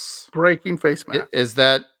masks. Breaking face masks. Is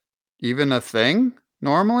that even a thing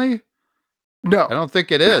normally? No. I don't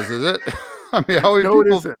think it is it? I mean, how many people?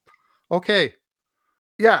 It isn't. Okay.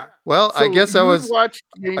 Yeah. Well, So I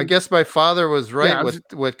guess my father was right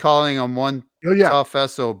with calling him one tough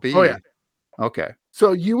SOB. Oh, yeah. Okay.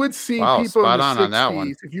 So you would see people in the 60s. On that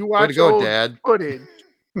one. If you watch old footage,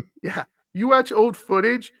 you watch old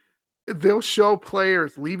footage, they'll show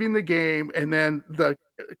players leaving the game and then the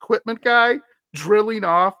equipment guy drilling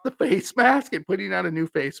off the face mask and putting on a new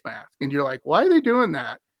face mask. And you're like, why are they doing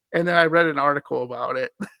that? And then I read an article about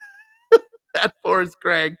it. That Forrest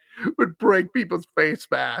Gregg would break people's face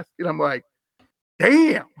mask. And I'm like,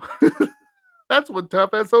 damn, that's one tough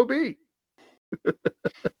SOB.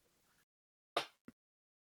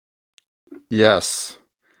 Yes.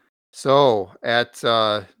 So at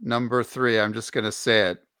number 3, I'm just going to say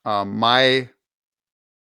it. My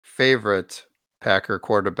favorite Packer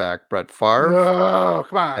quarterback, Brett Favre. Oh,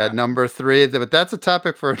 come on. At number 3, but that's a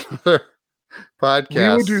topic for another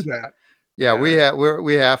podcast. We will do that. Yeah, we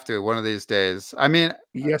have to one of these days. I mean,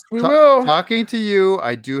 yes, we will. Talking to you,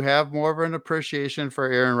 I do have more of an appreciation for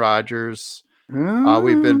Aaron Rodgers.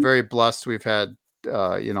 We've been very blessed. We've had,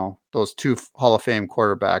 those 2 Hall of Fame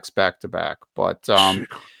quarterbacks back to back. But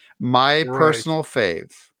my personal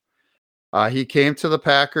fave, he came to the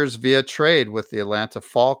Packers via trade with the Atlanta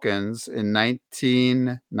Falcons in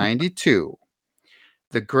 1992.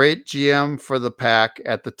 The great GM for the Pack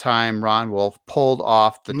at the time, Ron Wolf, pulled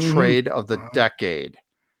off the trade of the decade.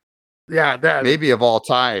 Yeah, maybe of all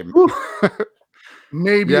time.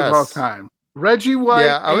 Maybe of all time. Reggie White.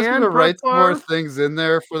 Yeah, I was going to write more things in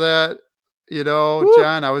there for that.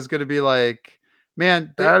 John, I was going to be like,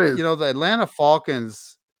 man, the Atlanta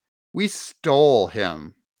Falcons, we stole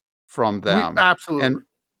him from them. Absolutely.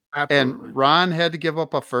 And Ron had to give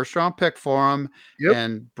up a first-round pick for him. Yep,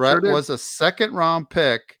 and Brett was a second-round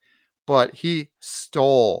pick, but he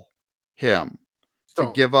stole him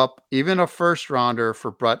to give up even a first-rounder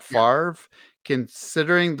for Brett Favre,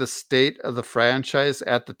 considering the state of the franchise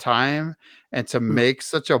at the time, and to make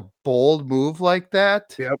such a bold move like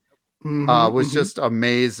that was just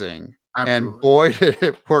amazing. Absolutely. And boy, did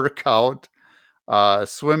it work out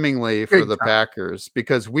swimmingly for the Packers,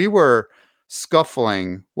 because we were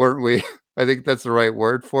scuffling, weren't we? I think that's the right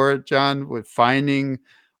word for it, John, with finding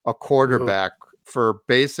a quarterback for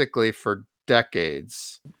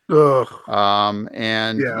decades. He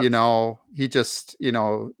just,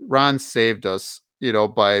 Ron saved us,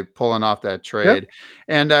 by pulling off that trade.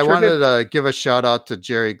 And I wanted to give a shout out to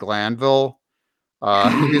Jerry Glanville.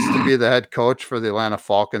 He used to be the head coach for the Atlanta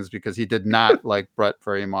Falcons, because he did not like Brett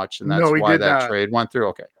very much. And that's why that trade went through.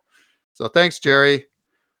 Okay. So thanks, Jerry.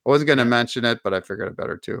 I wasn't going to mention it, but I figured it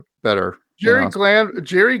better.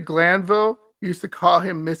 Jerry Glanville used to call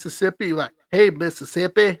him Mississippi, like, hey,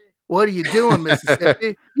 Mississippi, what are you doing, Mississippi?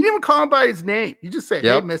 You didn't even call him by his name. You just say,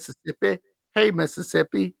 hey, Mississippi. Hey,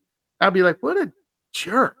 Mississippi. I'd be like, what a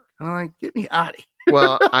jerk. I'm like, get me out of here.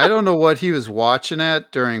 Well, I don't know what he was watching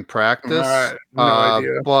at during practice, no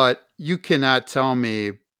idea. But you cannot tell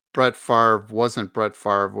me Brett Favre wasn't Brett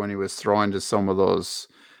Favre when he was throwing to some of those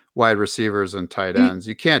wide receivers and tight ends.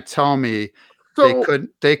 You can't tell me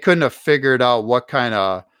they couldn't have figured out what kind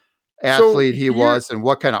of athlete he was and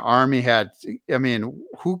what kind of arm he had. I mean,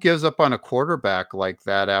 who gives up on a quarterback like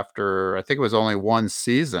that after, I think it was only one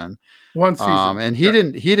season? And he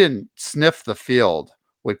didn't sniff the field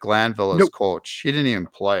with Glanville as coach. He didn't even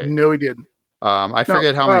play. No, he didn't. I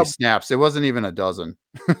forget how many snaps. It wasn't even a dozen.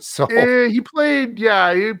 So he played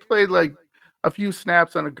like a few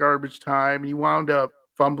snaps on a garbage time. He wound up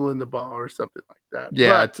fumbling the ball or something like that.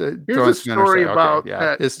 Yeah, here's a story about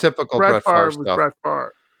that. It's typical Brett Favre stuff. Brett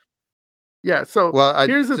Favre. Yeah. So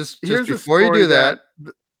here's just before you do that.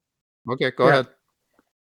 Okay, go ahead.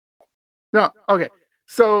 No, okay.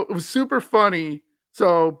 So it was super funny.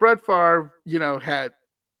 So Brett Favre, had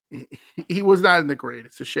he was not in the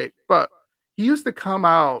greatest of shape, but he used to come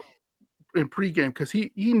out in pregame because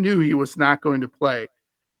he knew he was not going to play.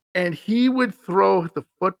 And he would throw the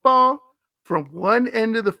football from one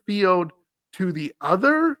end of the field to the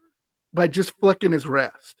other by just flicking his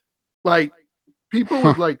wrist. Like, people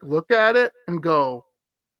would like look at it and go,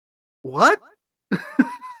 what?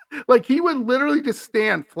 Like, he would literally just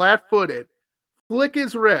stand flat-footed, flick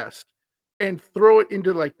his wrist, and throw it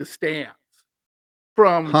into like the stands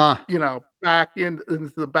from back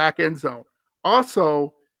into the back end zone.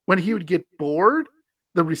 Also, when he would get bored,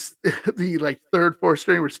 the like third, fourth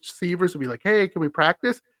string receivers would be like, "Hey, can we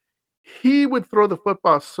practice?" He would throw the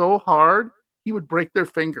football so hard he would break their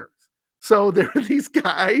fingers. So there were these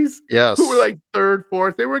guys who were like third,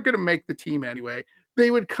 fourth. They weren't going to make the team anyway.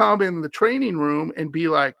 They would come in the training room and be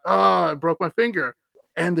like, "Oh, I broke my finger,"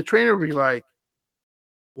 and the trainer would be like,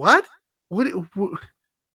 "What?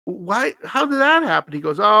 Why? How did that happen?" He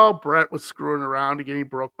goes, "Oh, Brett was screwing around again. He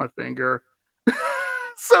broke my finger."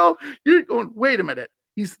 So you're going, wait a minute.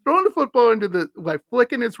 He's throwing the football into the like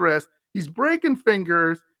flicking his wrist. He's breaking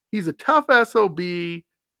fingers. He's a tough SOB,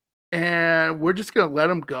 and we're just gonna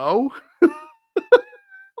let him go.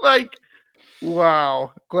 Like,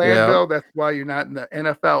 wow, Glanville. That's why you're not in the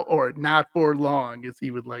NFL, or not for long, as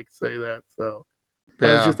he would like say that. So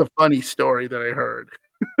that was just a funny story that I heard.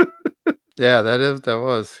 That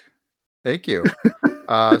was. Thank you.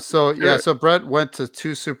 So Brett went to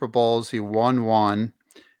 2 Super Bowls. He won 1.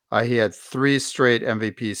 He had 3 straight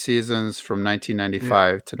MVP seasons from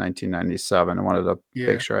 1995 to 1997. I wanted to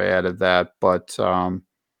make sure I added that, but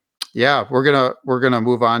we're gonna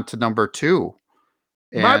move on to number 2.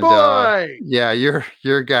 And, my boy,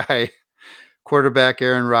 your guy, quarterback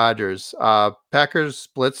Aaron Rodgers. Packers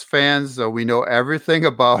Blitz fans, we know everything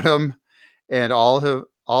about him and all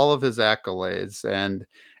of his accolades,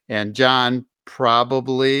 and John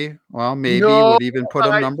probably, well, maybe would even put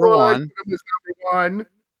him number 1. Put him as number 1.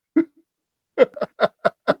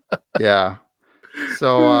 Yeah.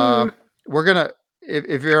 So we're gonna,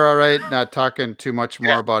 if you're all right, not talking too much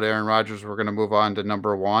more about Aaron Rodgers, we're gonna move on to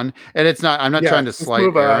number 1. And it's not, I'm not trying to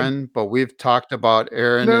slight Aaron, but we've talked about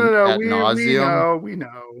Aaron ad nauseum. We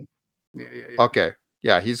know. Yeah. Okay.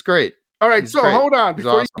 Yeah, he's great. All right, he's so great. Hold on. He's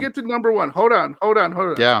Before awesome. you get to number 1, hold on.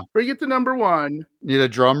 Yeah. Before you get to number 1, need a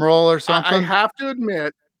drum roll or something? I have to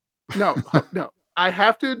admit, no. I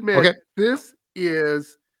have to admit, this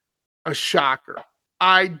is a shocker.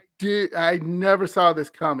 I never saw this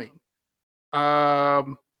coming.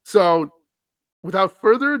 So without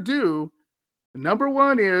further ado, number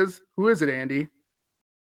 1 is, who is it, Andy?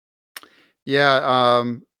 Yeah,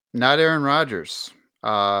 not Aaron Rodgers.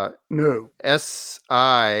 No.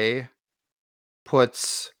 SI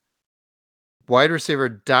puts wide receiver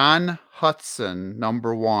Don Hutson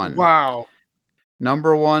number 1. Wow.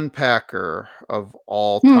 Number 1 Packer of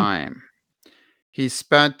all time. He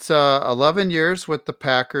spent 11 years with the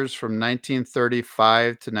Packers from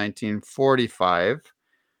 1935 to 1945.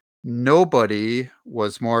 Nobody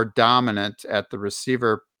was more dominant at the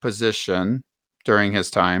receiver position during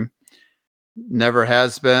his time. Never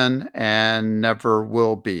has been and never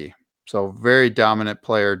will be. So very dominant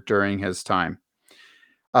player during his time.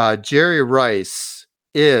 Jerry Rice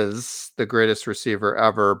is the greatest receiver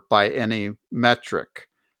ever by any metric.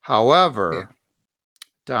 However,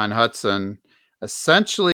 Don Hutson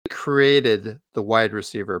essentially created the wide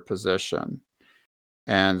receiver position.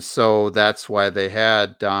 And so that's why they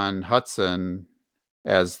had Don Hutson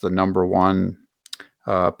as the number 1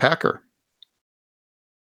 Packer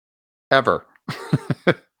ever.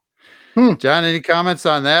 John, any comments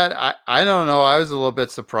on that? I don't know. I was a little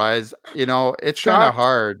bit surprised. It's kind of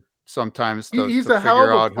hard sometimes to he's to a hell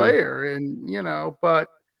figure of a out player, and but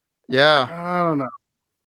I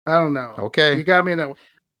don't know. Okay, you got me in that.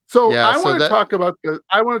 So I want to talk about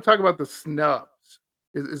the snubs.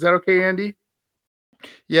 Is that okay, Andy?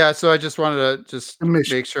 Yeah. So I just wanted to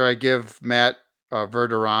make sure I give Matt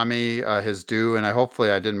Verderami his due, and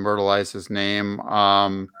hopefully I didn't myrtleize his name.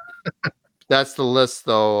 That's the list,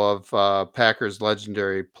 though, of Packers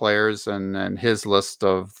legendary players, and his list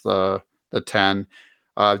of the 10.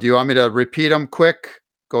 Do you want me to repeat them quick?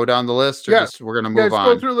 Go down the list, or we're going to move on?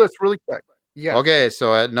 Go through the list really quick. Yeah. Okay,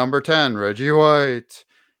 so at number 10, Reggie White.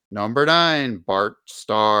 Number 9, Bart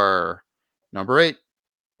Starr. Number 8,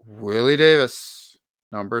 Willie Davis.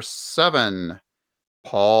 Number 7,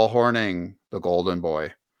 Paul Hornung, the Golden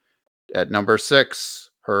Boy. At number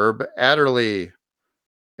 6, Herb Adderley.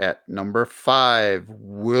 At number 5,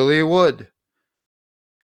 Willie Wood.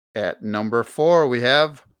 At number 4, we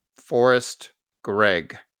have Forrest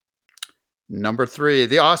Gregg. Number 3,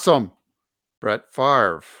 the awesome Brett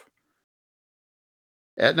Favre.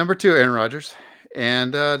 At number 2, Aaron Rodgers.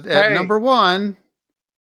 And at number 1,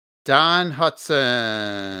 Don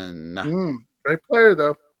Hudson. Great player,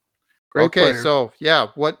 though. Great player. So yeah,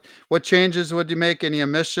 what changes would you make? Any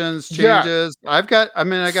omissions, changes? Yeah. I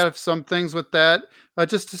got some things with that.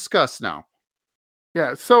 Just discuss now.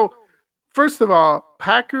 Yeah. So first of all,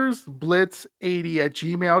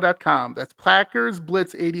 PackersBlitz80@gmail.com. That's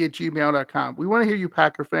PackersBlitz80@gmail.com. We want to hear you,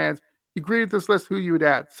 Packer fans. You agree with this list, who you would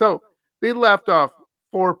add. So they left off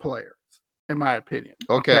 4 players, in my opinion.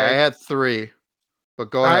 Okay, I had 3,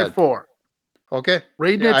 but go ahead. I had 4. Okay.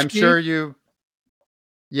 Ray Nitschke. I'm sure you.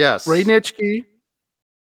 Yes. Ray Nitschke.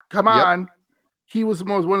 Come on. He was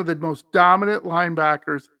one of the most dominant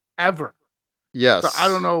linebackers ever. Yes. So I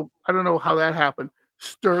don't know how that happened.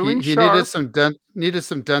 Sterling he Sharp. needed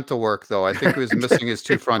some dental work, though. I think he was missing his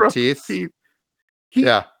 2 front teeth.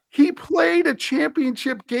 He played a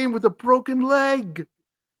championship game with a broken leg.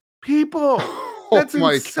 People, that's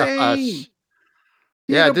insane. Gosh.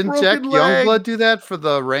 Yeah, didn't Jack Youngblood do that for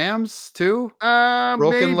the Rams too?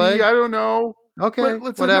 Broken leg? I don't know. Okay,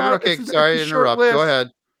 whatever. Sorry to interrupt. Go ahead.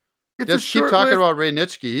 Just keep talking about Ray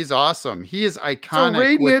Nitschke. He's awesome. He is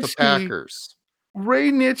iconic with the Packers.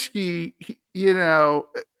 Ray Nitschke,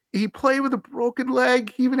 he played with a broken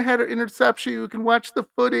leg. He even had an interception. You can watch the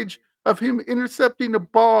footage of him intercepting the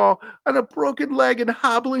ball on a broken leg and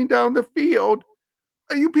hobbling down the field.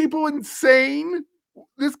 Are you people insane?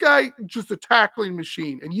 This guy just a tackling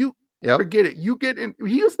machine, and you forget it. You get in.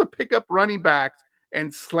 He used to pick up running backs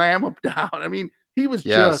and slam them down. I mean, he was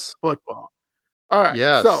just football. All right.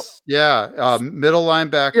 Yes. So middle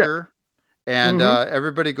linebacker, and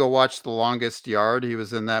everybody go watch The Longest Yard. He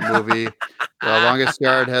was in that movie. The Longest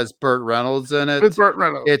Yard has Burt Reynolds in it. With Burt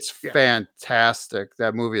Reynolds. It's fantastic.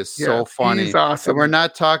 That movie is so funny. He's awesome. And we're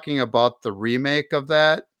not talking about the remake of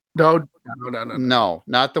that. No,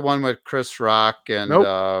 not the one with Chris Rock and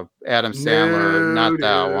Adam Sandler. Not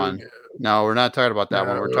that one. No, we're not talking about that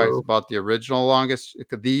one. We're talking about the original Longest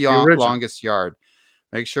Yard.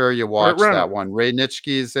 Make sure you watch that one. Ray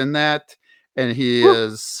Nitschke's in that, and he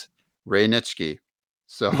is Ray Nitschke.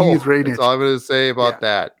 So that's all I'm going to say about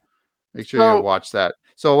that. Make sure you watch that.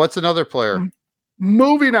 So what's another player?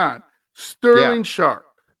 Moving on. Sterling Sharp.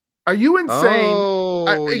 Are you insane?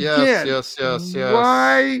 Oh, yes.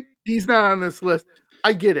 Why he's not on this list?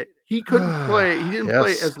 I get it. He couldn't play. He didn't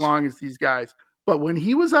play as long as these guys. But when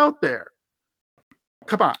he was out there,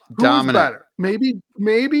 come on, who's better?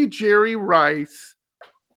 Maybe Jerry Rice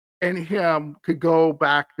and him could go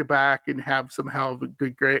back to back and have some hell of a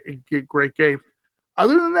great game.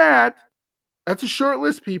 Other than that, that's a short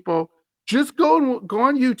list, people. Just go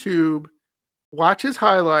on YouTube, watch his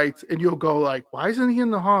highlights, and you'll go like, why isn't he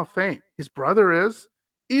in the Hall of Fame? His brother is.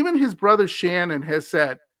 Even his brother Shannon has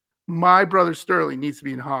said, my brother Sterling needs to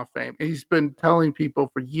be in the Hall of Fame. And he's been telling people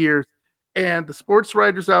for years. And the sports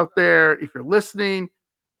writers out there, if you're listening,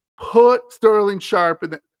 put Sterling Sharp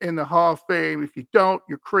in the Hall of Fame. If you don't,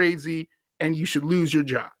 you're crazy and you should lose your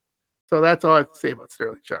job. So that's all I have to say about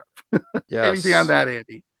Sterling Sharp. Yes. Anything on that,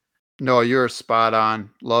 Andy? No, you're spot on.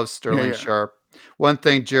 Love Sterling Sharp. One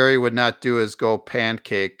thing Jerry would not do is go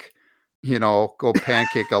pancake a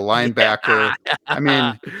linebacker. I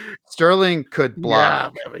mean, Sterling could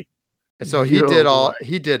block. So he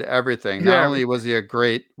did everything. Not only was he a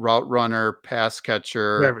great route runner, pass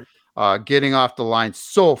catcher, getting off the line,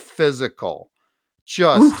 so physical,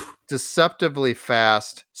 just deceptively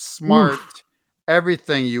fast, smart,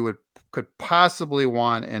 everything you could possibly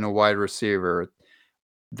want in a wide receiver.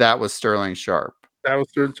 That was Sterling Sharp.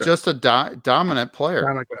 Just a dominant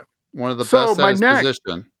player. One of the best at his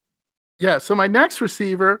position. Yeah, so my next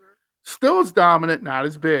receiver still is dominant, not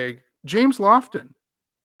as big. James Lofton.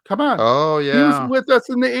 Come on. Oh, yeah. He was with us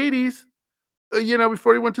in the 80s,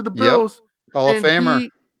 before he went to the Bills. Hall of Famer.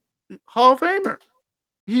 Hall of Famer.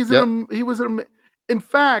 In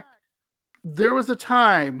fact, there was a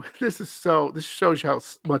time, this shows you how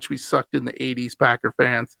much we sucked in the 80s, Packer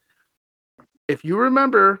fans. If you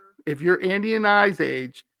remember, if you're Andy and I's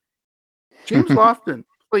age, James Lofton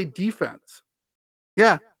played defense.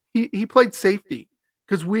 Yeah, he played safety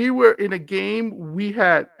because we were in a game, we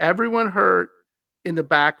had everyone hurt in the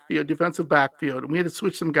backfield, defensive backfield, and we had to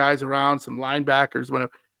switch some guys around, some linebackers,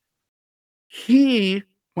 whatever. He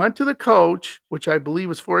went to the coach, which I believe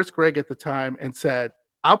was Forrest Gregg at the time, and said,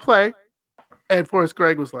 I'll play. And Forrest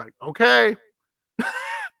Gregg was like, okay.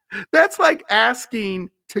 That's like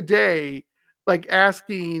asking today,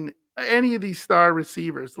 any of these star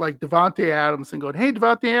receivers, like Devontae Adams, and going, hey,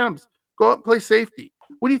 Devontae Adams, go out and play safety.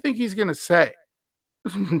 What do you think he's going to say?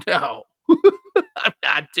 No, I'm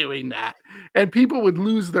not doing that. And people would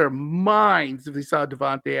lose their minds if they saw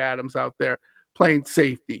Devontae Adams out there. playing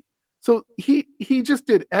safety. So he just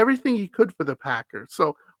did everything he could for the Packers.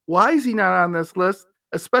 So why is he not on this list,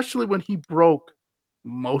 especially when he broke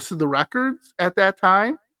most of the records at that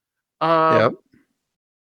time? Yep.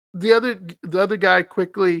 The other guy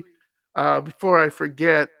quickly, before I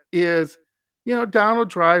forget, is Donald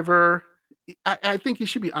Driver. I think he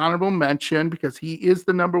should be honorable mention because he is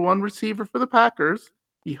the number one receiver for the Packers.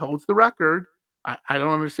 He holds the record. I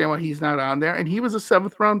don't understand why he's not on there. And he was a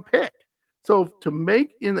 7th round pick. So to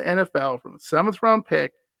make in the NFL from a 7th round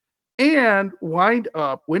pick and wind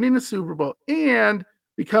up winning the Super Bowl and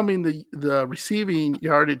becoming the receiving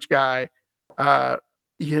yardage guy, to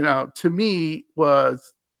me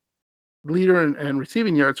was leader and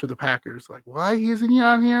receiving yards for the Packers. Like, why isn't he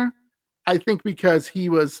on here? I think because he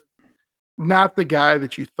was not the guy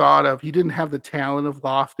that you thought of. He didn't have the talent of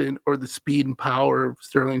Lofton or the speed and power of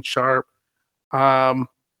Sterling Sharp. Plus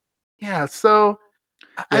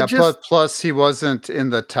he wasn't in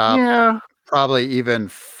the top, probably even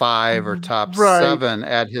 5 or top 7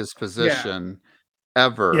 at his position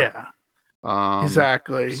ever. Yeah,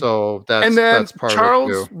 exactly. So that's part Charles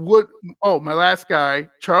of it too. Wood. Oh, my last guy,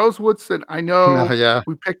 Charles Woodson. I know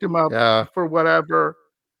we picked him up for whatever.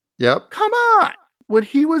 Yep. Come on. When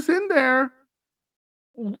he was in there,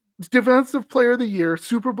 Defensive Player of the Year,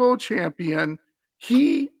 Super Bowl champion,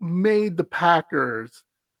 he made the Packers,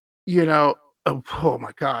 oh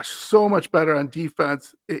my gosh, so much better on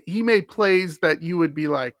defense. He made plays that you would be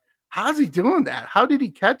like, how's he doing that? How did he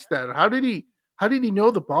catch that? How did he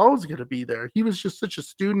know the ball was going to be there? He was just such a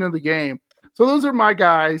student of the game. So those are my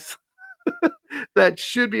guys that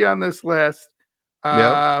should be on this list.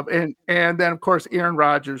 And then, of course, Aaron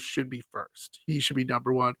Rodgers should be first. He should be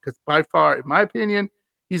number one because by far, in my opinion,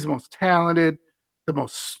 he's the most talented,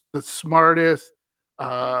 the smartest.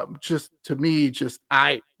 Just to me,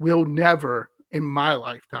 I will never in my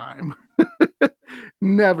lifetime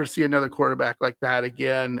never see another quarterback like that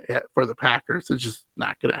again for the Packers. It's just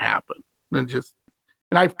not going to happen. And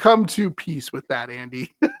I've come to peace with that,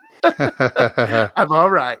 Andy. I'm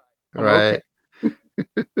all right. Right.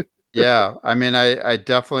 Okay. Yeah. I mean, I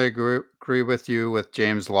definitely agree with you with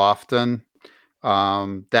James Lofton.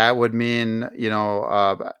 That would mean,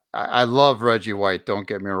 I love Reggie White. Don't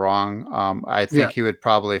get me wrong. I think he would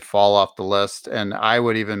probably fall off the list, and I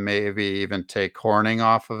would maybe even take Horning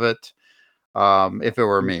off of it if it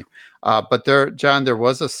were me. But there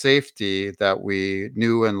was a safety that we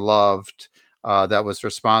knew and loved that was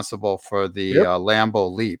responsible for the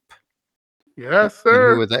Lambeau leap. Yes,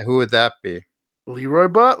 sir. And who would that be? Leroy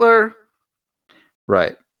Butler.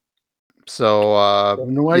 Right. So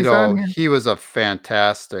he was a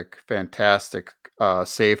fantastic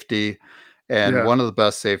safety, and one of the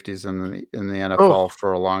best safeties in the NFL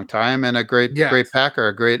for a long time, and a great Packer,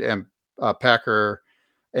 a great Packer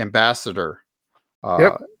ambassador.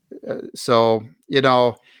 So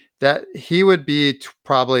that he would be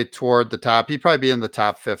probably toward the top. He'd probably be in the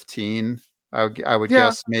top 15. I would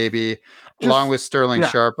guess maybe along with Sterling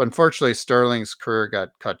Sharp. Unfortunately, Sterling's career got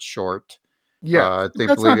cut short. Yeah, I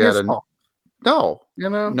believe he had Nope.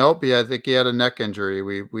 I think he had a neck injury.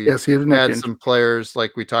 We had some players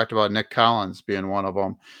like we talked about, Nick Collins being one of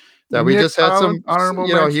them. That we just had some.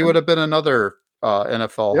 He would have been another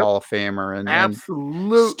NFL Hall of Famer, and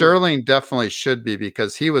absolutely Sterling definitely should be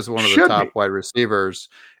because he was one of the top wide receivers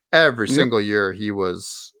every single year he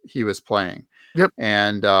was playing. Yep,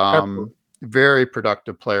 and very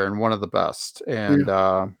productive player and one of the best. And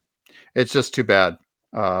it's just too bad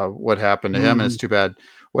what happened to him, and it's too bad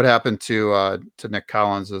what happened to Nick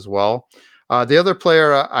Collins as well. The other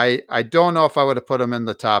player, I don't know if I would have put him in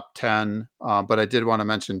the top 10, but I did want to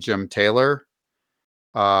mention Jim Taylor,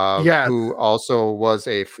 who also was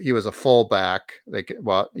a fullback. We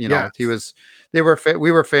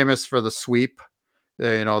were famous for the sweep,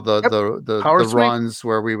 the runs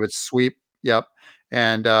where we would sweep. Yep.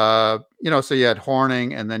 And, so you had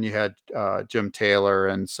Horning, and then you had Jim Taylor.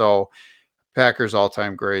 And so Packers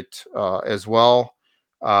all-time great as well.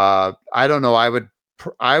 I don't know. I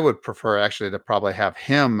would prefer actually to probably have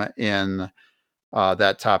him in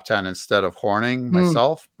that top 10 instead of Horning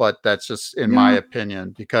myself, but that's just in my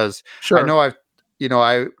opinion, because I know I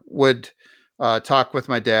would talk with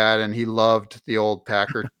my dad, and he loved the old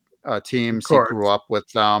Packer teams. He grew up with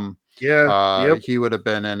them. He would have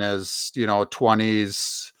been in his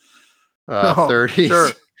 20s,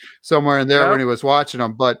 30s, somewhere in there when he was watching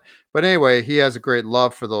them. But anyway, he has a great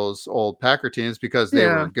love for those old Packer teams because they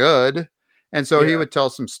were good. And so he would tell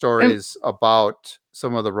some stories about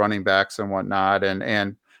some of the running backs and whatnot,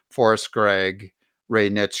 and Forrest Gregg, Ray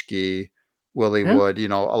Nitschke, Willie Wood, a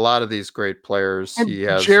lot of these great players. And he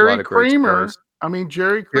has Jerry a lot of great Kramer. stories. I mean,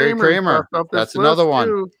 Jerry Kramer. That's another one.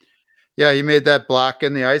 Too. Yeah, he made that block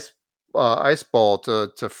in the ice bowl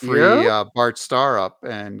to free Bart Starr up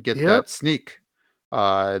and get that sneak.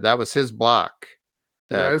 That was his block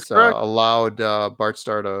that allowed Bart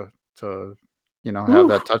Starr to have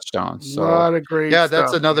that touchdown. So a lot of great stuff,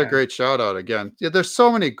 that's another great shout out again. Yeah, there's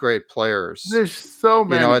so many great players. There's so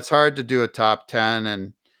many. It's hard to do a top 10,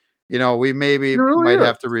 and we maybe might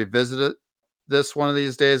have to revisit this one of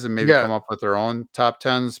these days and maybe come up with their own top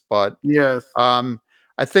 10s. But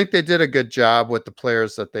I think they did a good job with the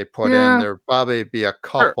players that they put in. There'll probably be a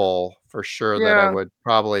couple for sure that I would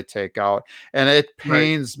probably take out. And it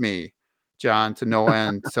pains me, John, to no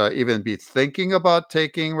end to even be thinking about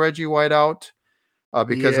taking Reggie White out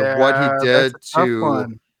because of what he did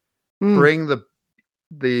to bring the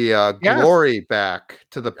glory back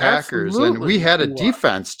to the Packers. Absolutely. And we had a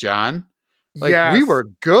defense, John. We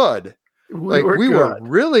were good. We were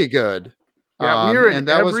really good. Yeah, and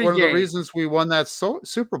that was one of the reasons we won that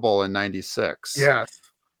Super Bowl in '96. Yes.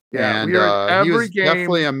 Yeah, and he was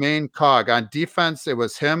definitely a main cog. On defense, it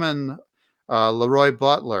was him and Leroy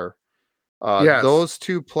Butler. Those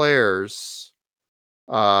two players,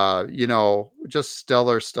 just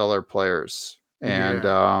stellar players. And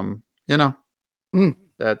that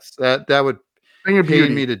would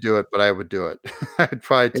pain me to do it, but I would do it. I'd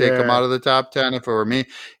probably take him out of the top 10 if it were me.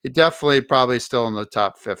 He'd definitely probably still in the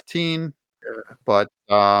top 15. But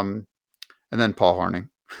and then Paul Hornung.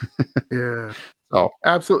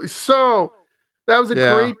 Absolutely. So that was a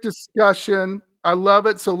great discussion. I love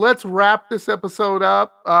it. So let's wrap this episode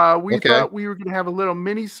up. We thought we were going to have a little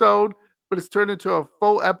mini-sode, but it's turned into a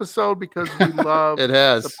full episode because we love the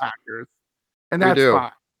Packers. And that's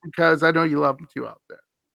fine because I know you love them too out there.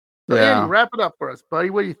 So Andy, wrap it up for us, buddy.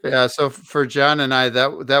 What do you think? Yeah, so for John and I,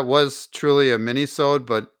 that was truly a mini-sode,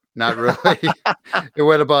 but not really. It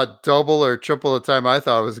went about double or triple the time I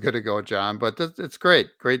thought it was going to go, John. But it's great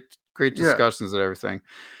discussions and everything.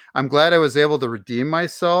 I'm glad I was able to redeem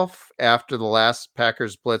myself after the last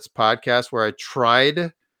Packers Blitz podcast where I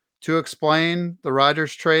tried to explain the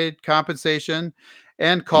Rodgers trade compensation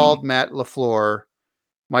and called Mike LaFleur.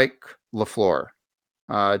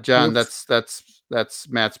 John, that's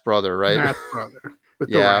Matt's brother, right? Matt's brother.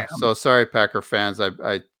 Yeah. So sorry, Packer fans.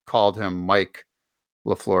 I called him Mike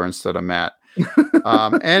LaFleur instead of Matt.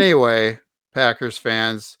 Anyway, Packers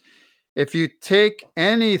fans, if you take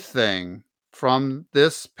anything from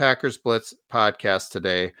this Packers Blitz podcast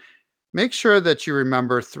today, make sure that you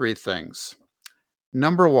remember three things.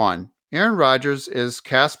 Number one, Aaron Rodgers is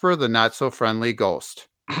Casper the not-so-friendly ghost.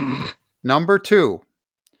 Number two,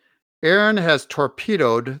 Aaron has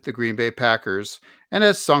torpedoed the Green Bay Packers and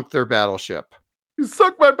has sunk their battleship. You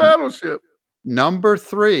sunk my battleship. Number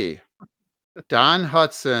three, Don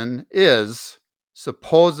Hutson is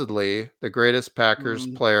supposedly the greatest Packers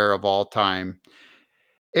player of all time.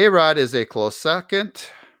 A-Rod is a close second,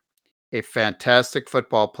 a fantastic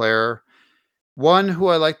football player, one who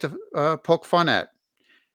I like to poke fun at.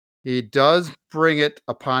 He does bring it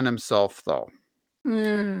upon himself, though.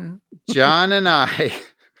 John and I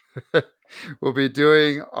will be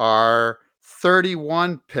doing our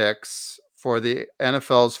 31 picks for the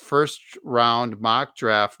NFL's first round mock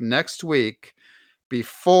draft next week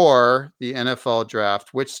before the NFL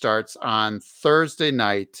draft, which starts on Thursday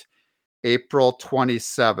night, April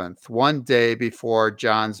 27th, one day before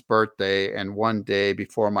John's birthday and one day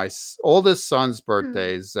before my oldest son's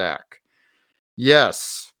birthday, Zach.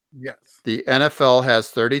 Yes. The NFL has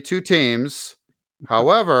 32 teams.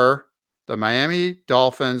 However, the Miami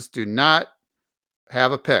Dolphins do not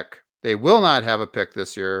have a pick. They will not have a pick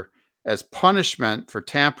this year as punishment for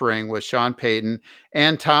tampering with Sean Payton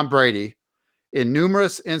and Tom Brady in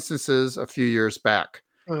numerous instances a few years back.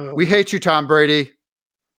 We hate you, Tom Brady.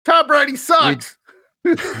 Tom Brady sucks.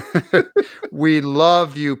 We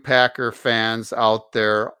love you, Packer fans out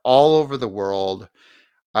there all over the world.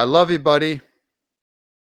 I love you, buddy.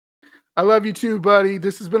 I love you too, buddy.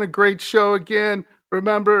 This has been a great show again.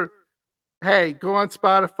 Remember, hey, go on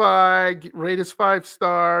Spotify, rate us 5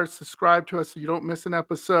 stars, subscribe to us so you don't miss an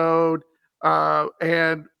episode.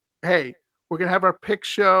 And hey, we're going to have our pick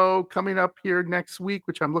show coming up here next week,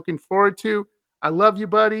 which I'm looking forward to. I love you,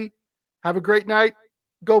 buddy. Have a great night.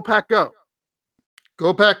 Go Pack Go.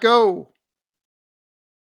 Go Pack Go.